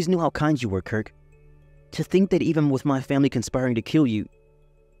 I always knew how kind you were, Kirk. To think that even with my family conspiring to kill you,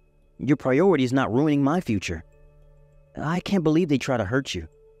 your priority is not ruining my future. I can't believe they try to hurt you.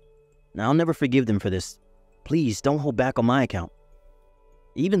 I'll never forgive them for this. Please, don't hold back on my account.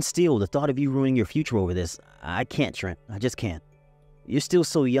 Even still, the thought of you ruining your future over this, I can't, Trent. I just can't. You're still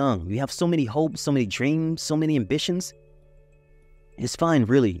so young. You have so many hopes, so many dreams, so many ambitions. It's fine,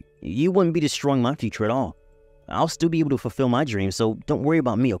 really. You wouldn't be destroying my future at all. I'll still be able to fulfill my dreams, so don't worry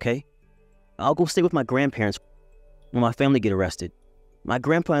about me, okay? I'll go stay with my grandparents when my family get arrested. My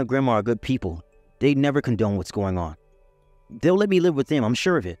grandpa and grandma are good people. They never condone what's going on. They'll let me live with them, I'm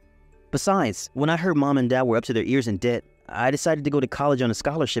sure of it. Besides, when I heard Mom and Dad were up to their ears in debt, I decided to go to college on a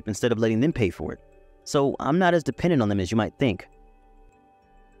scholarship instead of letting them pay for it. So I'm not as dependent on them as you might think.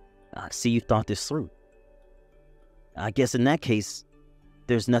 I see you thought this through. I guess in that case,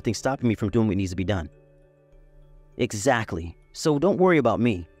 there's nothing stopping me from doing what needs to be done. Exactly. So don't worry about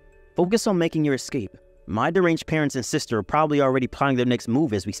me. Focus on making your escape. My deranged parents and sister are probably already plotting their next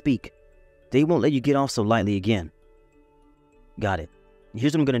move as we speak. They won't let you get off so lightly again. Got it.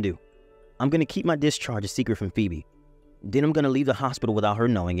 Here's what I'm going to do. I'm going to keep my discharge a secret from Phoebe. Then I'm going to leave the hospital without her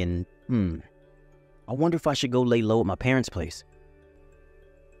knowing and, I wonder if I should go lay low at my parents' place.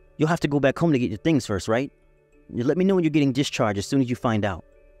 You'll have to go back home to get your things first, right? You let me know when you're getting discharged as soon as you find out.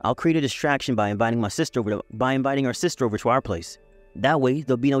 I'll create a distraction by inviting our sister over to our place. That way,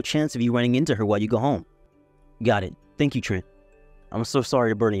 there'll be no chance of you running into her while you go home. Got it. Thank you, Trent. I'm so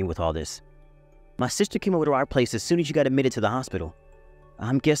sorry to burden you with all this. My sister came over to our place as soon as you got admitted to the hospital.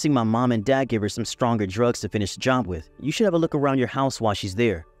 I'm guessing my mom and dad gave her some stronger drugs to finish the job with. You should have a look around your house while she's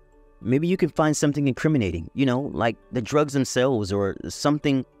there. Maybe you can find something incriminating, like the drugs themselves or some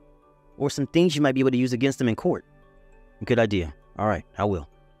things you might be able to use against them in court. Good idea. All right, I will.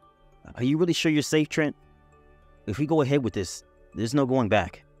 Are you really sure you're safe, Trent? If we go ahead with this, there's no going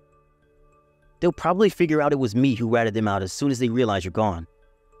back. They'll probably figure out it was me who ratted them out as soon as they realize you're gone.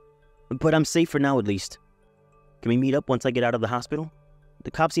 But I'm safe for now, at least. Can we meet up once I get out of the hospital?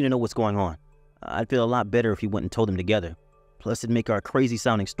 The cops need to know what's going on. I'd feel a lot better if we went and told them together. Plus, it'd make our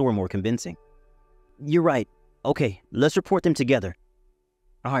crazy-sounding story more convincing. You're right. Okay, let's report them together.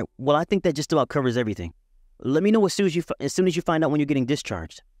 All right, well, I think that just about covers everything. Let me know as soon as you find out when you're getting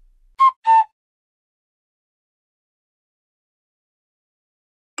discharged.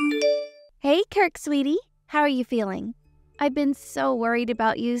 Hey, Kirk, sweetie. How are you feeling? I've been so worried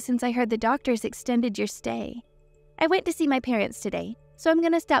about you since I heard the doctors extended your stay. I went to see my parents today, so I'm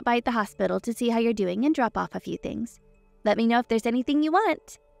going to stop by at the hospital to see how you're doing and drop off a few things. Let me know if there's anything you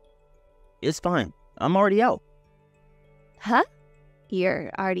want. It's fine. I'm already out. Huh?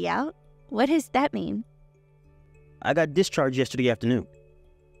 You're already out? What does that mean? I got discharged yesterday afternoon.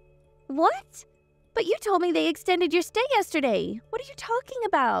 What? But you told me they extended your stay yesterday. What are you talking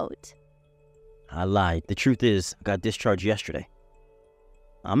about? I lied. The truth is, I got discharged yesterday.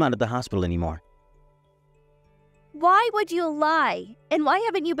 I'm not at the hospital anymore. Why would you lie? And why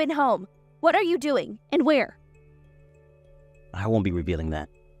haven't you been home? What are you doing? And where? I won't be revealing that.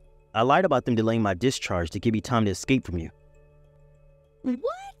 I lied about them delaying my discharge to give me time to escape from you.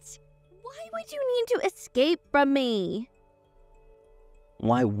 What? Why would you need to escape from me?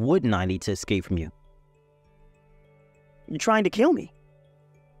 Why wouldn't I need to escape from you? You're trying to kill me.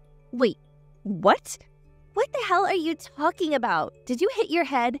 Wait, what? What the hell are you talking about? Did you hit your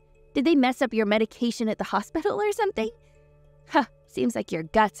head? Did they mess up your medication at the hospital or something? Huh, seems like your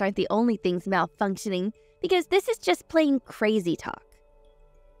guts aren't the only things malfunctioning, because this is just plain crazy talk.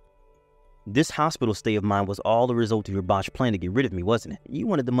 This hospital stay of mine was all the result of your botched plan to get rid of me, wasn't it? You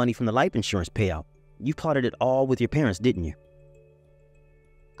wanted the money from the life insurance payout. You plotted it all with your parents, didn't you?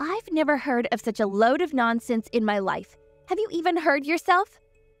 I've never heard of such a load of nonsense in my life. Have you even heard yourself?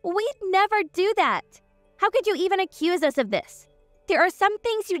 We'd never do that. How could you even accuse us of this? There are some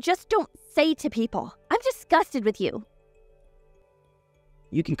things you just don't say to people. I'm disgusted with you.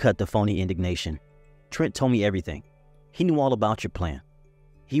 You can cut the phony indignation. Trent told me everything. He knew all about your plan.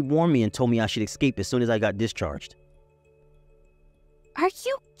 He warned me and told me I should escape as soon as I got discharged. Are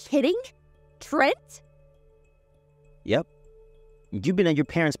you kidding? Trent? Yep. You've been at your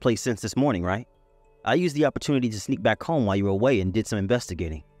parents' place since this morning, right? I used the opportunity to sneak back home while you were away and did some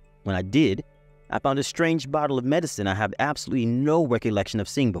investigating. When I did, I found a strange bottle of medicine I have absolutely no recollection of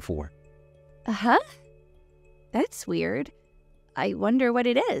seeing before. Uh-huh. That's weird. I wonder what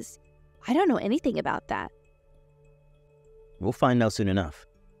it is. I don't know anything about that. We'll find out soon enough.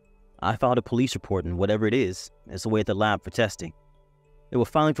 I filed a police report, and whatever it is, it's away at the lab for testing. They were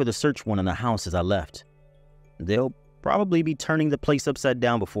filing for the search warrant on the house as I left. They'll probably be turning the place upside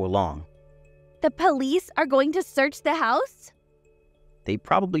down before long. The police are going to search the house? They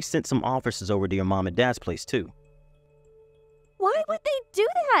probably sent some officers over to your mom and dad's place, too. Why would they do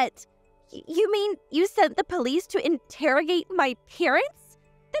that? You mean you sent the police to interrogate my parents?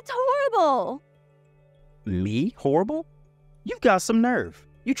 That's horrible. Me? Horrible? You've got some nerve.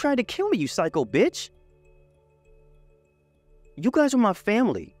 You tried to kill me, you psycho bitch. You guys were my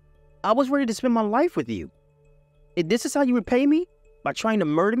family. I was ready to spend my life with you. And this is how you repay me? By trying to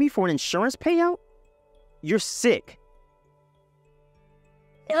murder me for an insurance payout? You're sick.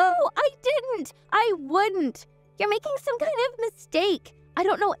 No, I didn't. I wouldn't. You're making some kind of mistake. I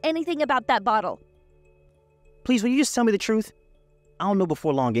don't know anything about that bottle. Please, will you just tell me the truth? I'll know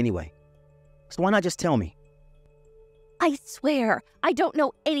before long anyway. So why not just tell me? I swear, I don't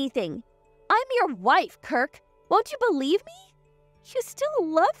know anything. I'm your wife, Kirk. Won't you believe me? You still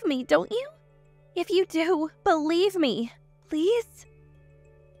love me, don't you? If you do, believe me, please.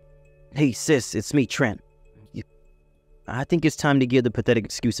 Hey, sis, it's me, Trent. I think it's time to give the pathetic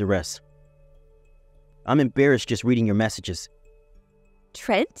excuse a rest. I'm embarrassed just reading your messages.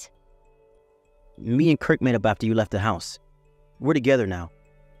 Trent? Me and Kirk met up after you left the house. We're together now.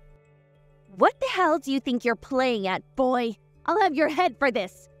 What the hell do you think you're playing at, boy? I'll have your head for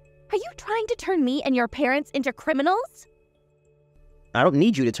this. Are you trying to turn me and your parents into criminals? I don't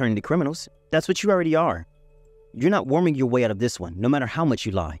need you to turn into criminals. That's what you already are. You're not worming your way out of this one, no matter how much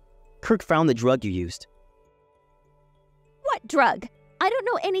you lie. Kirk found the drug you used. What drug? I don't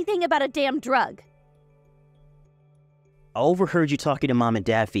know anything about a damn drug. I overheard you talking to Mom and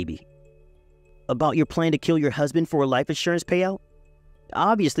Dad, Phoebe. About your plan to kill your husband for a life insurance payout?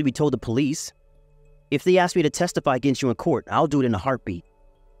 Obviously, we told the police. If they ask me to testify against you in court, I'll do it in a heartbeat.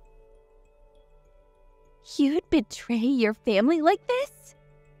 You'd betray your family like this?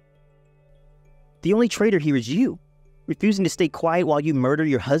 The only traitor here is you. Refusing to stay quiet while you murder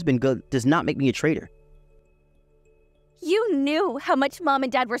your husband does not make me a traitor. You knew how much Mom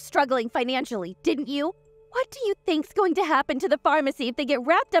and Dad were struggling financially, didn't you? What do you think's going to happen to the pharmacy if they get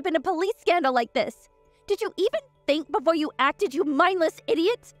wrapped up in a police scandal like this? Did you even think before you acted, you mindless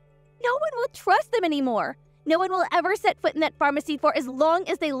idiot? No one will trust them anymore. No one will ever set foot in that pharmacy for as long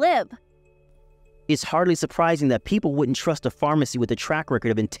as they live. It's hardly surprising that people wouldn't trust a pharmacy with a track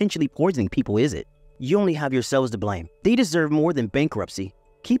record of intentionally poisoning people, is it? You only have yourselves to blame. They deserve more than bankruptcy.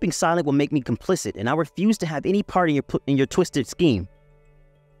 Keeping silent will make me complicit, and I refuse to have any part in your twisted scheme.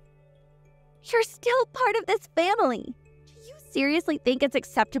 You're still part of this family. Do you seriously think it's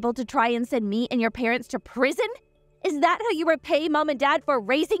acceptable to try and send me and your parents to prison? Is that how you repay Mom and Dad for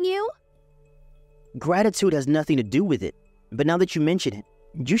raising you? Gratitude has nothing to do with it, but now that you mention it,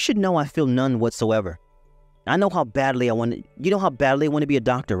 you should know I feel none whatsoever. I know how badly I want to... You know how badly I want to be a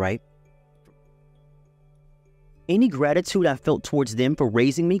doctor, right? Any gratitude I felt towards them for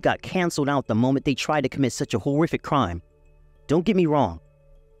raising me got canceled out the moment they tried to commit such a horrific crime. Don't get me wrong.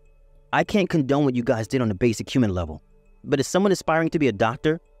 I can't condone what you guys did on a basic human level. But as someone aspiring to be a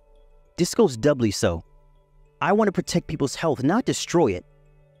doctor, this goes doubly so. I want to protect people's health, not destroy it.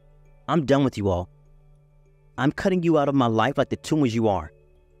 I'm done with you all. I'm cutting you out of my life like the tumors you are.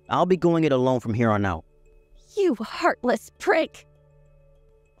 I'll be going it alone from here on out. You heartless prick.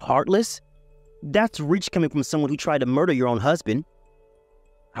 Heartless? That's rich coming from someone who tried to murder your own husband.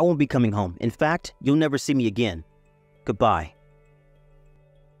 I won't be coming home. In fact, you'll never see me again. Goodbye.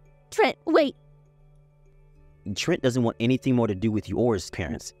 Trent, wait. Trent doesn't want anything more to do with you or his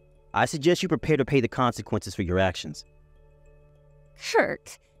parents. I suggest you prepare to pay the consequences for your actions.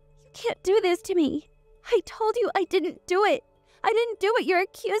 Kurt, you can't do this to me. I told you I didn't do it. I didn't do what you're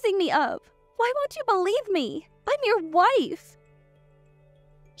accusing me of. Why won't you believe me? I'm your wife.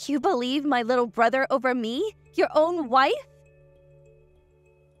 You believe my little brother over me? Your own wife?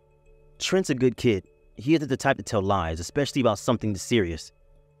 Trent's a good kid. He isn't the type to tell lies, especially about something this serious.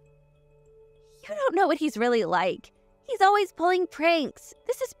 You don't know what he's really like. He's always pulling pranks.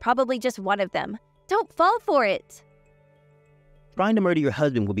 This is probably just one of them. Don't fall for it. Trying to murder your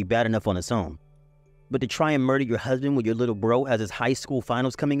husband would be bad enough on its own. But to try and murder your husband when your little bro has his high school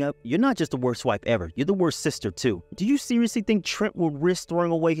finals coming up, you're not just the worst wife ever, you're the worst sister too. Do you seriously think Trent will risk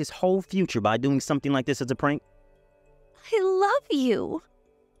throwing away his whole future by doing something like this as a prank? I love you.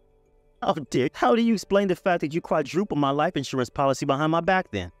 Oh dear, how do you explain the fact that you quadrupled my life insurance policy behind my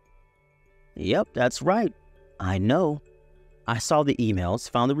back then? Yep, that's right. I know. I saw the emails,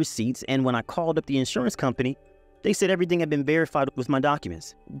 found the receipts, and when I called up the insurance company, they said everything had been verified with my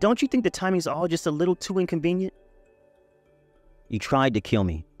documents. Don't you think the timing's all just a little too inconvenient? You tried to kill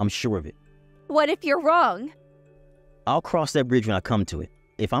me. I'm sure of it. What if you're wrong? I'll cross that bridge when I come to it.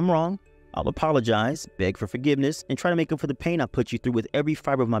 If I'm wrong, I'll apologize, beg for forgiveness, and try to make up for the pain I put you through with every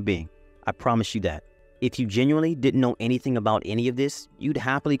fiber of my being. I promise you that. If you genuinely didn't know anything about any of this, you'd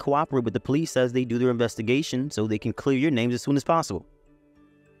happily cooperate with the police as they do their investigation so they can clear your names as soon as possible.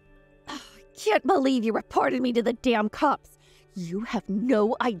 Can't believe you reported me to the damn cops. You have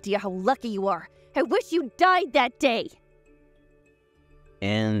no idea how lucky you are. I wish you died that day.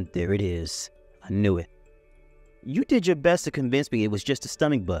 And there it is. I knew it. You did your best to convince me it was just a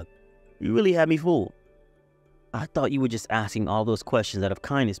stomach bug. You really had me fooled. I thought you were just asking all those questions out of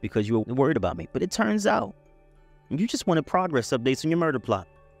kindness because you were worried about me, but it turns out you just wanted progress updates on your murder plot.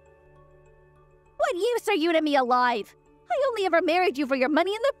 What use are you to me alive? I only ever married you for your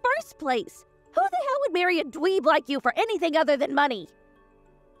money in the first place. Who the hell would marry a dweeb like you for anything other than money?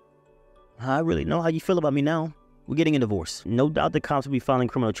 I really know how you feel about me now. We're getting a divorce. No doubt the cops will be filing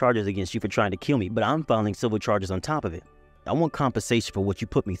criminal charges against you for trying to kill me, but I'm filing civil charges on top of it. I want compensation for what you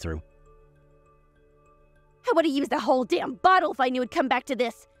put me through. I would have used the whole damn bottle if I knew it'd come back to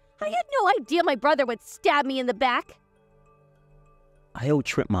this. I had no idea my brother would stab me in the back. I owe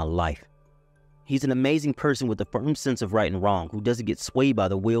Trent my life. He's an amazing person with a firm sense of right and wrong who doesn't get swayed by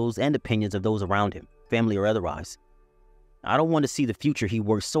the wills and opinions of those around him, family or otherwise. I don't want to see the future he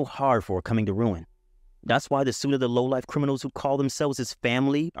worked so hard for coming to ruin. That's why the sooner the low-life criminals who call themselves his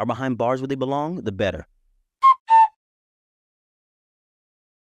family are behind bars where they belong, the better.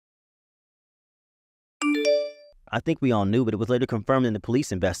 I think we all knew, but it was later confirmed in the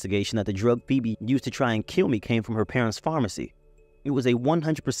police investigation that the drug Phoebe used to try and kill me came from her parents' pharmacy. It was a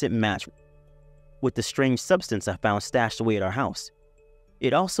 100% match with the strange substance I found stashed away at our house.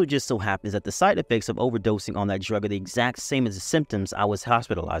 It also just so happens that the side effects of overdosing on that drug are the exact same as the symptoms I was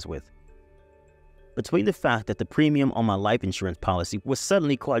hospitalized with. Between the fact that the premium on my life insurance policy was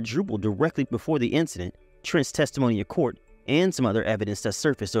suddenly quadrupled directly before the incident, Trent's testimony in court, and some other evidence that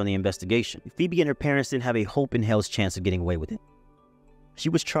surfaced during the investigation, Phoebe and her parents didn't have a hope in hell's chance of getting away with it. She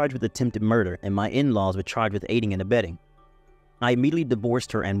was charged with attempted murder, and my in-laws were charged with aiding and abetting. I immediately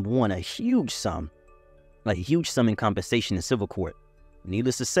divorced her and won a huge sum in compensation in civil court.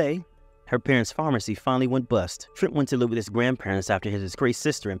 Needless to say, her parents' pharmacy finally went bust. Trent went to live with his grandparents after his disgraced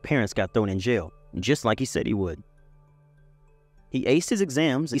sister and parents got thrown in jail, just like he said he would. He aced his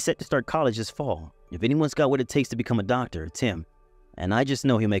exams. He's set to start college this fall. If anyone's got what it takes to become a doctor, it's him. And I just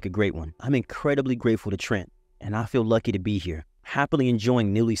know he'll make a great one. I'm incredibly grateful to Trent, and I feel lucky to be here, happily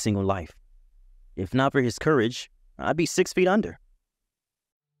enjoying newly single life. If not for his courage, I'd be 6 feet under.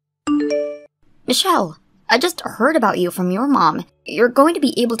 Michelle, I just heard about you from your mom. You're going to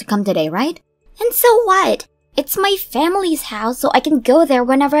be able to come today, right? And so what? It's my family's house, so I can go there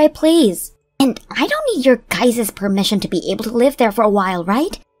whenever I please. And I don't need your guys' permission to be able to live there for a while,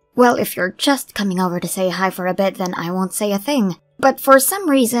 right? Well, if you're just coming over to say hi for a bit, then I won't say a thing. But for some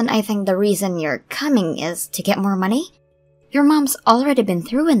reason, I think the reason you're coming is to get more money. Your mom's already been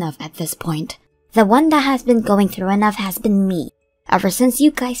through enough at this point. The one that has been going through enough has been me. Ever since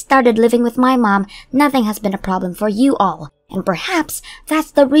you guys started living with my mom, nothing has been a problem for you all. And perhaps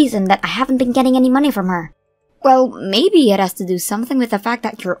that's the reason that I haven't been getting any money from her. Well, maybe it has to do something with the fact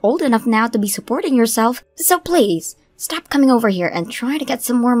that you're old enough now to be supporting yourself. So please, stop coming over here and try to get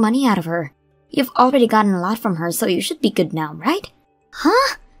some more money out of her. You've already gotten a lot from her, so you should be good now, right?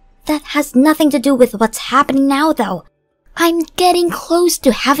 Huh? That has nothing to do with what's happening now, though. I'm getting close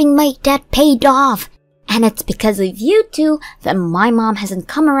to having my debt paid off. And it's because of you two that my mom hasn't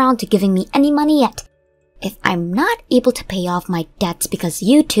come around to giving me any money yet. If I'm not able to pay off my debts because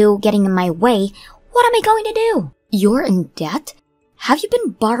you two getting in my way, what am I going to do? You're in debt? Have you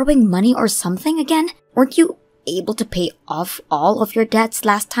been borrowing money or something again? Weren't you able to pay off all of your debts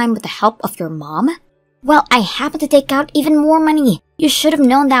last time with the help of your mom? Well, I happen to take out even more money. You should have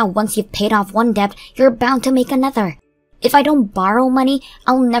known that once you've paid off one debt, you're bound to make another. If I don't borrow money,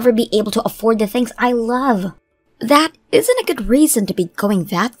 I'll never be able to afford the things I love. That isn't a good reason to be going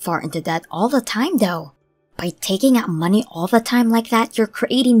that far into debt all the time, though. By taking out money all the time like that, you're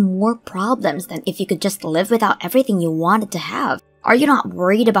creating more problems than if you could just live without everything you wanted to have. Are you not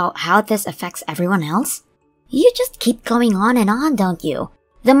worried about how this affects everyone else? You just keep going on, don't you?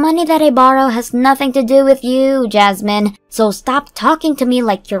 The money that I borrow has nothing to do with you, Jasmine, so stop talking to me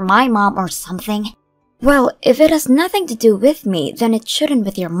like you're my mom or something. Well, if it has nothing to do with me, then it shouldn't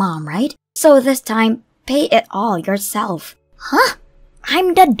with your mom, right? So this time, pay it all yourself. Huh?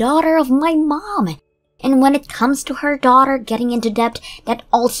 I'm the daughter of my mom. And when it comes to her daughter getting into debt, that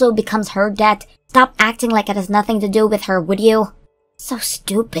also becomes her debt. Stop acting like it has nothing to do with her, would you? So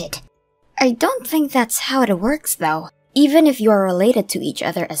stupid. I don't think that's how it works, though. Even if you are related to each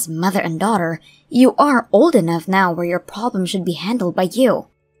other as mother and daughter, you are old enough now where your problem should be handled by you.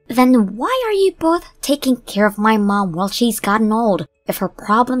 Then why are you both taking care of my mom while she's gotten old? If her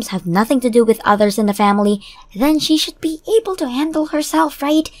problems have nothing to do with others in the family, then she should be able to handle herself,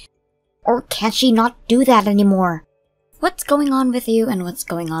 right? Or can't she not do that anymore? What's going on with you and what's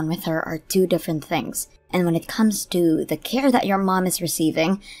going on with her are two different things. And when it comes to the care that your mom is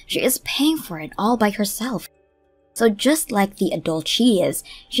receiving, she is paying for it all by herself. So just like the adult she is,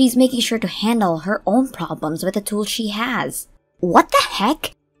 she's making sure to handle her own problems with the tools she has. What the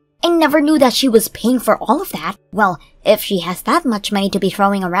heck? I never knew that she was paying for all of that. Well, if she has that much money to be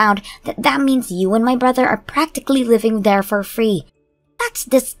throwing around, that means you and my brother are practically living there for free. That's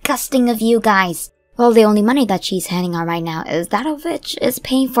disgusting of you guys. Well, the only money that she's handing out right now is that of which is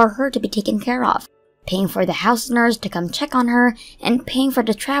paying for her to be taken care of. Paying for the house nurse to come check on her, and paying for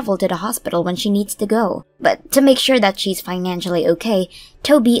the travel to the hospital when she needs to go. But to make sure that she's financially okay,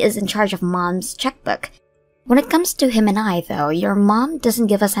 Toby is in charge of Mom's checkbook. When it comes to him and I, though, your mom doesn't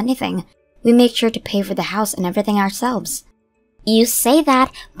give us anything. We make sure to pay for the house and everything ourselves. You say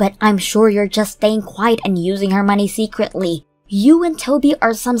that, but I'm sure you're just staying quiet and using her money secretly. You and Toby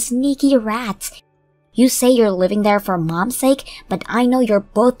are some sneaky rats. You say you're living there for Mom's sake, but I know you're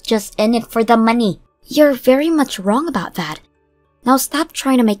both just in it for the money. You're very much wrong about that. Now stop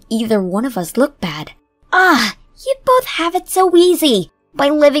trying to make either one of us look bad. You both have it so easy. By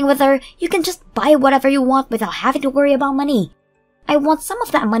living with her, you can just buy whatever you want without having to worry about money. I want some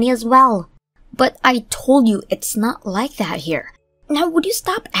of that money as well. But I told you it's not like that here. Now would you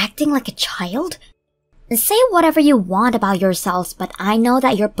stop acting like a child? Say whatever you want about yourselves, but I know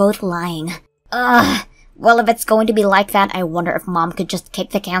that you're both lying. Well, if it's going to be like that, I wonder if Mom could just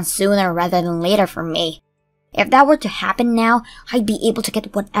kick the can sooner rather than later for me. If that were to happen now, I'd be able to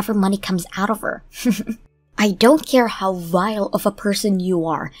get whatever money comes out of her. I don't care how vile of a person you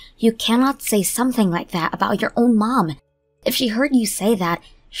are. You cannot say something like that about your own mom. If she heard you say that,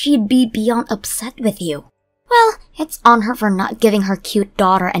 she'd be beyond upset with you. Well, it's on her for not giving her cute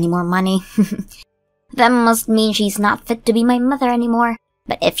daughter any more money. That must mean she's not fit to be my mother anymore.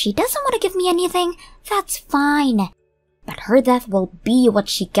 But if she doesn't want to give me anything, that's fine. But her death will be what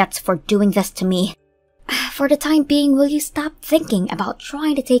she gets for doing this to me. For the time being, will you stop thinking about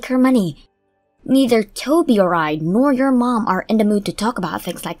trying to take her money? Neither Toby or I, nor your mom are in the mood to talk about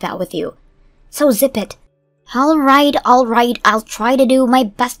things like that with you. So zip it. Alright, I'll try to do my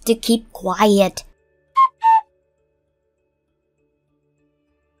best to keep quiet.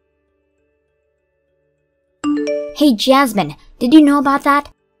 Hey Jasmine, did you know about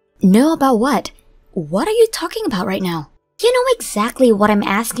that? Know about what? What are you talking about right now? You know exactly what I'm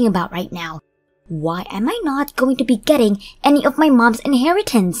asking about right now. Why am I not going to be getting any of my mom's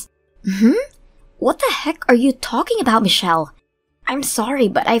inheritance? What the heck are you talking about, Michelle? I'm sorry,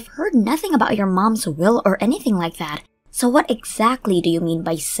 but I've heard nothing about your mom's will or anything like that. So what exactly do you mean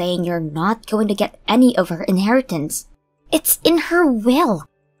by saying you're not going to get any of her inheritance? It's in her will.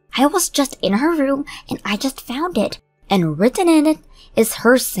 I was just in her room and I just found it. And written in it is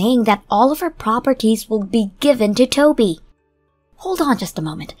her saying that all of her properties will be given to Toby. Hold on just a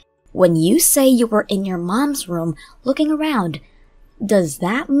moment. When you say you were in your mom's room looking around, does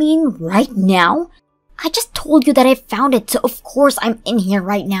that mean right now? I just told you that I found it, so of course I'm in here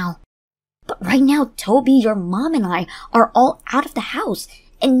right now. But right now, Toby, your mom and I are all out of the house,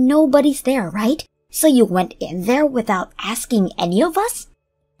 and nobody's there, right? So you went in there without asking any of us?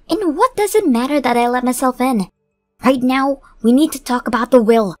 And what does it matter that I let myself in? Right now, we need to talk about the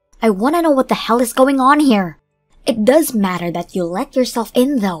will. I want to know what the hell is going on here. It does matter that you let yourself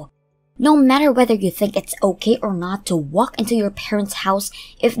in though. No matter whether you think it's okay or not to walk into your parents' house,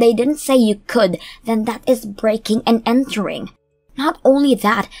 if they didn't say you could, then that is breaking and entering. Not only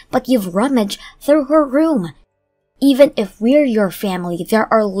that, but you've rummaged through her room. Even if we're your family,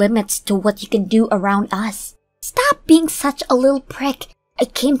 there are limits to what you can do around us. Stop being such a little prick. I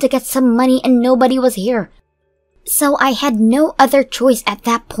came to get some money and nobody was here. So I had no other choice at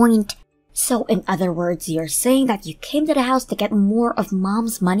that point. So in other words, you're saying that you came to the house to get more of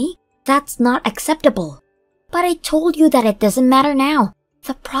Mom's money? That's not acceptable. But I told you that it doesn't matter now.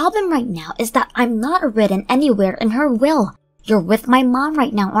 The problem right now is that I'm not written anywhere in her will. You're with my mom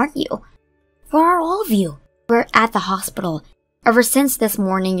right now, aren't you? Where are all of you? We're at the hospital. Ever since this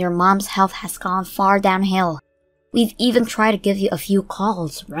morning, your mom's health has gone far downhill. We've even tried to give you a few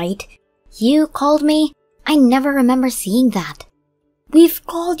calls, right? You called me? I never remember seeing that. We've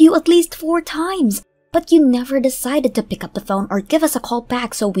called you at least 4 times, but you never decided to pick up the phone or give us a call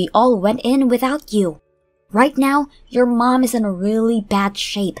back, so we all went in without you. Right now, your mom is in a really bad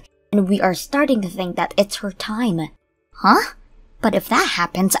shape, and we are starting to think that it's her time. Huh? But if that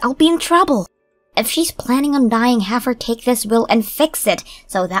happens, I'll be in trouble. If she's planning on dying, have her take this will and fix it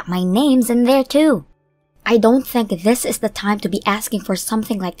so that my name's in there too. I don't think this is the time to be asking for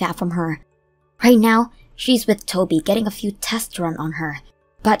something like that from her. Right now, she's with Toby getting a few tests run on her.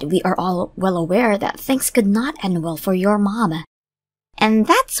 But we are all well aware that things could not end well for your mom. And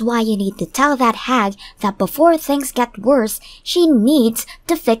that's why you need to tell that hag that before things get worse, she needs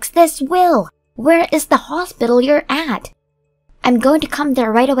to fix this will. Where is the hospital you're at? I'm going to come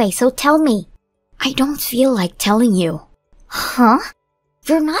there right away, so tell me. I don't feel like telling you. Huh?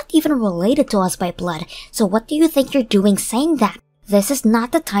 You're not even related to us by blood, so what do you think you're doing saying that? This is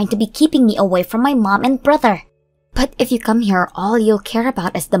not the time to be keeping me away from my mom and brother. But if you come here, all you'll care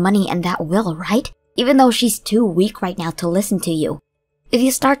about is the money and that will, right? Even though she's too weak right now to listen to you. If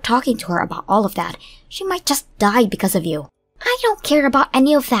you start talking to her about all of that, she might just die because of you. I don't care about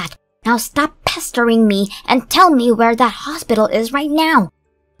any of that. Now stop pestering me and tell me where that hospital is right now.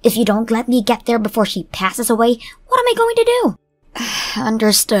 If you don't let me get there before she passes away, what am I going to do?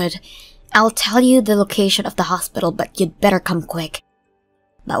 Understood. I'll tell you the location of the hospital, but you'd better come quick.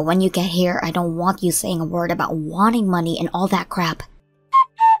 But when you get here, I don't want you saying a word about wanting money and all that crap.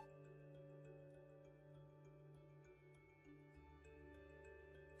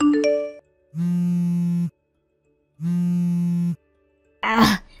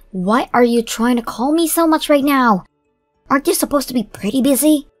 Why are you trying to call me so much right now? Aren't you supposed to be pretty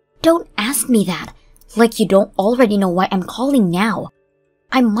busy? Don't ask me that. Like you don't already know why I'm calling now.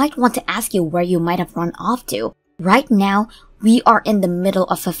 I might want to ask you where you might have run off to. Right now, we are in the middle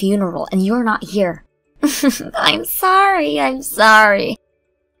of a funeral and you're not here. I'm sorry.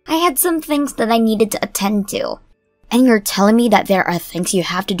 I had some things that I needed to attend to. And you're telling me that there are things you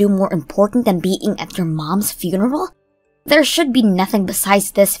have to do more important than being at your mom's funeral? There should be nothing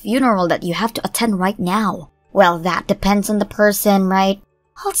besides this funeral that you have to attend right now. Well, that depends on the person, right?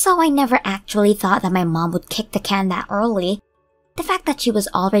 Also, I never actually thought that my mom would kick the can that early. The fact that she was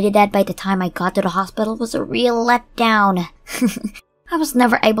already dead by the time I got to the hospital was a real letdown. I was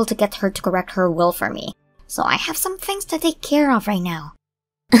never able to get her to correct her will for me, so I have some things to take care of right now.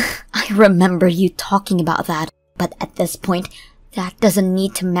 I remember you talking about that, but at this point, that doesn't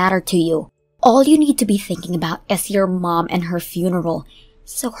need to matter to you. All you need to be thinking about is your mom and her funeral.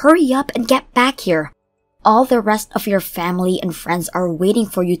 So hurry up and get back here. All the rest of your family and friends are waiting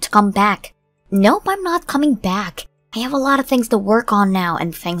for you to come back. Nope, I'm not coming back. I have a lot of things to work on now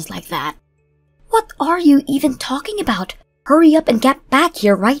and things like that. What are you even talking about? Hurry up and get back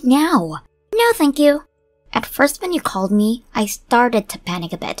here right now. No, thank you. At first when you called me, I started to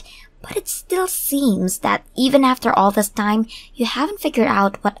panic a bit, but it still seems that even after all this time, you haven't figured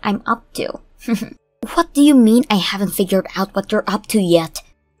out what I'm up to. What do you mean I haven't figured out what you're up to yet?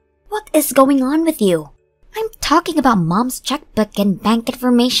 What is going on with you? I'm talking about Mom's checkbook and bank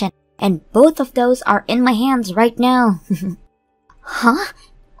information, and both of those are in my hands right now. Huh?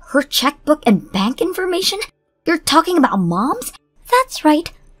 Her checkbook and bank information? You're talking about Mom's? That's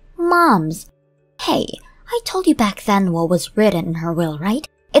right, Mom's. Hey, I told you back then what was written in her will, right?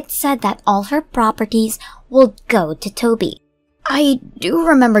 It said that all her properties will go to Toby. I do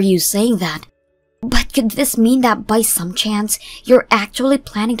remember you saying that. But could this mean that by some chance, you're actually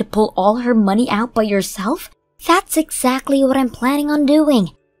planning to pull all her money out by yourself? That's exactly what I'm planning on doing.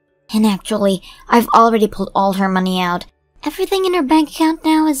 And actually, I've already pulled all her money out. Everything in her bank account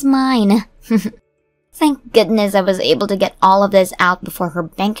now is mine. Thank goodness I was able to get all of this out before her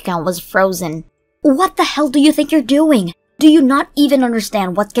bank account was frozen. What the hell do you think you're doing? Do you not even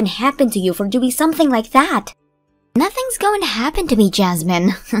understand what can happen to you for doing something like that? Nothing's going to happen to me,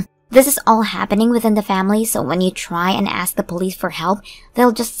 Jasmine. This is all happening within the family, so when you try and ask the police for help,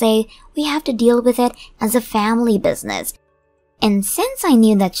 they'll just say, we have to deal with it as a family business. And since I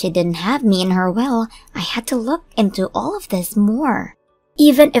knew that she didn't have me in her will, I had to look into all of this more.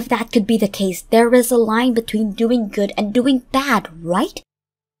 Even if that could be the case, there is a line between doing good and doing bad, right?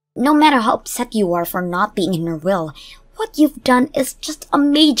 No matter how upset you are for not being in her will, what you've done is just a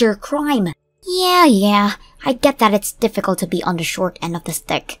major crime. Yeah, I get that it's difficult to be on the short end of the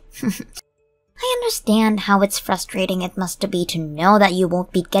stick. I understand how it's frustrating it must be to know that you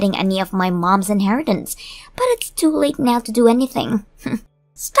won't be getting any of my mom's inheritance, but it's too late now to do anything.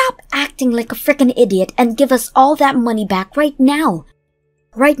 Stop acting like a frickin' idiot and give us all that money back right now.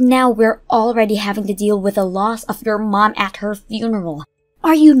 Right now, we're already having to deal with the loss of your mom at her funeral.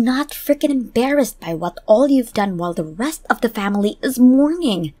 Are you not frickin' embarrassed by what all you've done while the rest of the family is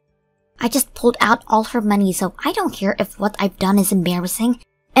mourning? I just pulled out all her money, so I don't care if what I've done is embarrassing.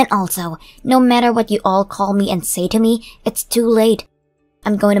 And also, no matter what you all call me and say to me, it's too late.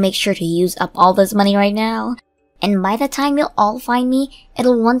 I'm going to make sure to use up all this money right now. And by the time you'll all find me,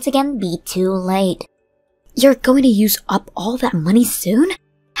 it'll once again be too late. You're going to use up all that money soon?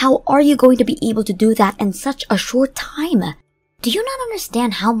 How are you going to be able to do that in such a short time? Do you not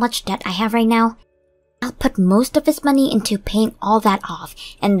understand how much debt I have right now? I'll put most of this money into paying all that off,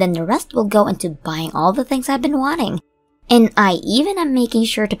 and then the rest will go into buying all the things I've been wanting. And I even am making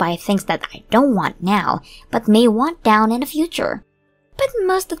sure to buy things that I don't want now, but may want down in the future. But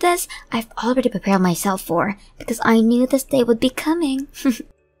most of this, I've already prepared myself for, because I knew this day would be coming.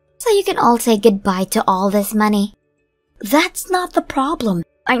 So you can all say goodbye to all this money. That's not the problem.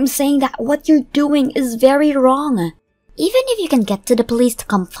 I'm saying that what you're doing is very wrong. Even if you can get to the police to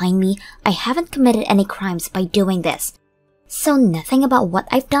come find me, I haven't committed any crimes by doing this. So nothing about what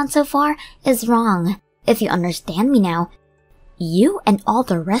I've done so far is wrong. If you understand me now, you and all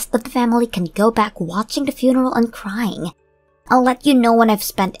the rest of the family can go back watching the funeral and crying. I'll let you know when I've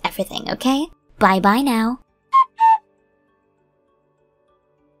spent everything, okay? Bye-bye now.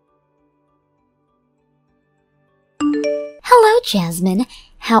 Hello, Jasmine.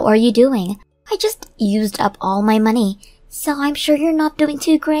 How are you doing? I just used up all my money, so I'm sure you're not doing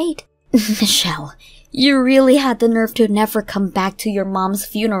too great. Michelle, you really had the nerve to never come back to your mom's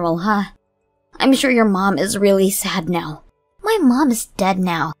funeral, huh? I'm sure your mom is really sad now. My mom is dead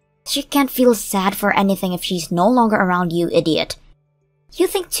now. She can't feel sad for anything if she's no longer around, you idiot. You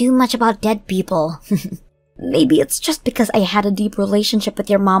think too much about dead people. Maybe it's just because I had a deep relationship with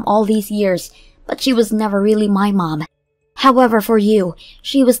your mom all these years, but she was never really my mom. However, for you,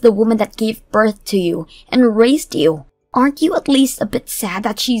 she was the woman that gave birth to you and raised you. Aren't you at least a bit sad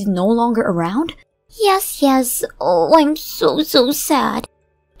that she's no longer around? Yes. Oh, I'm so sad.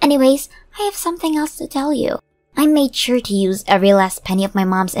 Anyways, I have something else to tell you. I made sure to use every last penny of my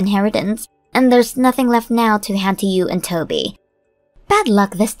mom's inheritance, and there's nothing left now to hand to you and Toby. Bad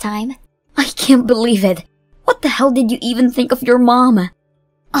luck this time. I can't believe it. What the hell did you even think of your mom?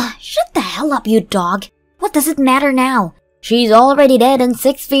 Shut the hell up, you dog. What does it matter now? She's already dead and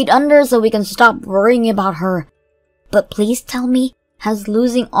 6 feet under, so we can stop worrying about her. But please tell me, has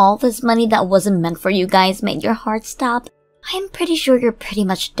losing all this money that wasn't meant for you guys made your heart stop? I'm pretty sure you're pretty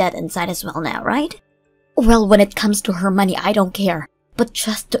much dead inside as well now, right? Well, when it comes to her money, I don't care. But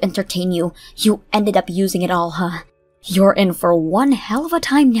just to entertain you, you ended up using it all, huh? You're in for one hell of a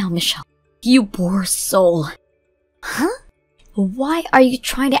time now, Michelle. You poor soul. Huh? Why are you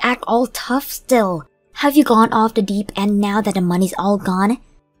trying to act all tough still? Have you gone off the deep end now that the money's all gone?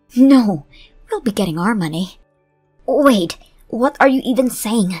 No, we'll be getting our money. Wait, what are you even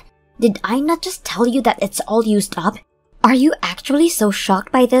saying? Did I not just tell you that it's all used up? Are you actually so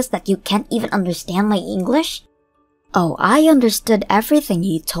shocked by this that you can't even understand my English? Oh, I understood everything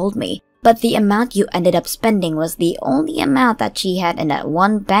you told me, but the amount you ended up spending was the only amount that she had in that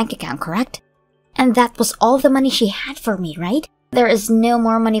one bank account, correct? And that was all the money she had for me, right? There is no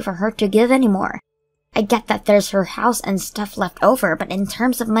more money for her to give anymore. I get that there's her house and stuff left over, but in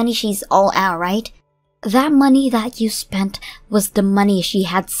terms of money, she's all out, right? That money that you spent was the money she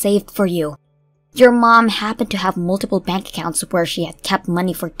had saved for you. Your mom happened to have multiple bank accounts where she had kept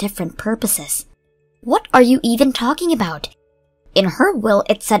money for different purposes. What are you even talking about? In her will,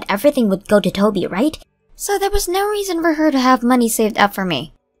 it said everything would go to Toby, right? So there was no reason for her to have money saved up for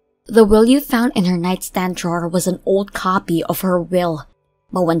me. The will you found in her nightstand drawer was an old copy of her will.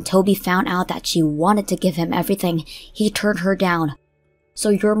 But when Toby found out that she wanted to give him everything, he turned her down. So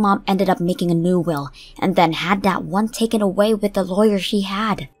your mom ended up making a new will, and then had that one taken away with the lawyer she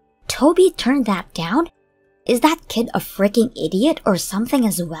had. Toby turned that down? Is that kid a freaking idiot or something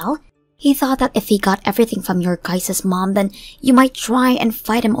as well? He thought that if he got everything from your guys' mom, then you might try and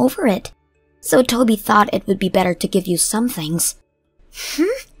fight him over it. So Toby thought it would be better to give you some things.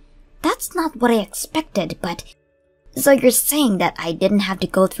 That's not what I expected, but... So you're saying that I didn't have to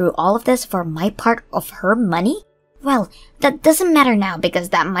go through all of this for my part of her money? Well, that doesn't matter now because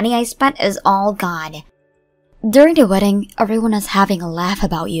that money I spent is all gone. During the wedding, everyone was having a laugh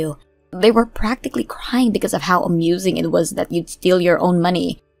about you. They were practically crying because of how amusing it was that you'd steal your own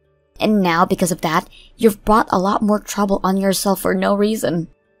money. And now, because of that, you've brought a lot more trouble on yourself for no reason.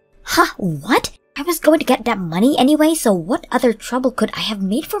 Huh, what? I was going to get that money anyway, so what other trouble could I have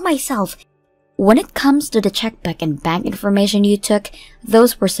made for myself? When it comes to the checkbook and bank information you took,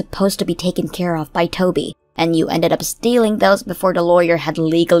 those were supposed to be taken care of by Toby, and you ended up stealing those before the lawyer had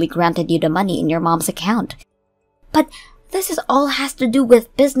legally granted you the money in your mom's account. But this all has to do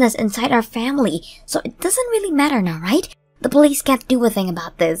with business inside our family, so it doesn't really matter now, right? The police can't do a thing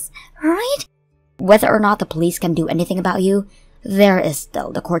about this, right? Whether or not the police can do anything about you, there is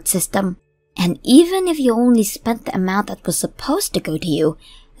still the court system. And even if you only spent the amount that was supposed to go to you,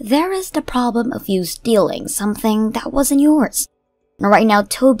 there is the problem of you stealing something that wasn't yours. Right now,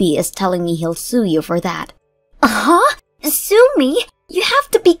 Toby is telling me he'll sue you for that. Huh? Sue me? You have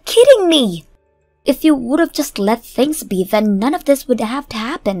to be kidding me! If you would have just let things be, then none of this would have to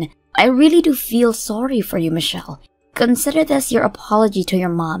happen. I really do feel sorry for you, Michelle. Consider this your apology to your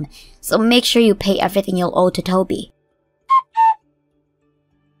mom, so make sure you pay everything you'll owe to Toby.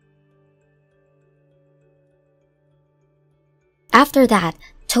 After that,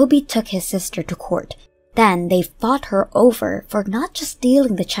 Toby took his sister to court. Then they fought her over for not just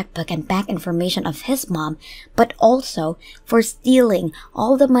stealing the checkbook and bank information of his mom, but also for stealing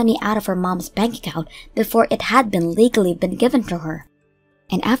all the money out of her mom's bank account before it had been legally given to her.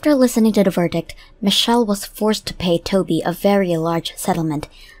 And after listening to the verdict, Michelle was forced to pay Toby a very large settlement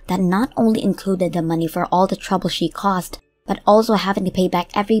that not only included the money for all the trouble she caused, but also having to pay back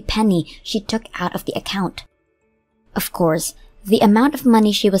every penny she took out of the account. Of course, the amount of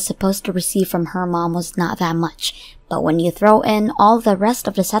money she was supposed to receive from her mom was not that much, but when you throw in all the rest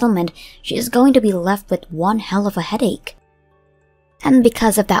of the settlement, she is going to be left with one hell of a headache. And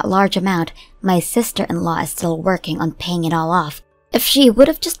because of that large amount, my sister-in-law is still working on paying it all off. If she would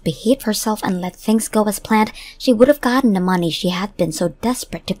have just behaved herself and let things go as planned, she would have gotten the money she had been so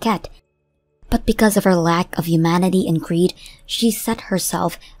desperate to get. But because of her lack of humanity and greed, she set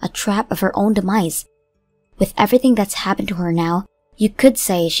herself a trap of her own demise. With everything that's happened to her now, you could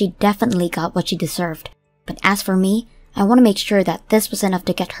say she definitely got what she deserved. But as for me, I want to make sure that this was enough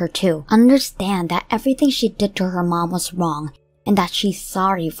to get her too. Understand that everything she did to her mom was wrong, and that she's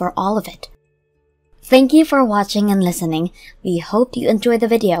sorry for all of it. Thank you for watching and listening. We hope you enjoyed the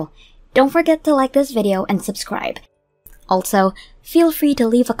video. Don't forget to like this video and subscribe. Also, feel free to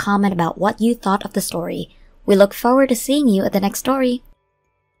leave a comment about what you thought of the story. We look forward to seeing you at the next story.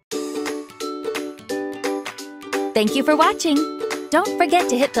 Thank you for watching. Don't forget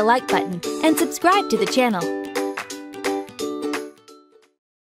to hit the like button and subscribe to the channel.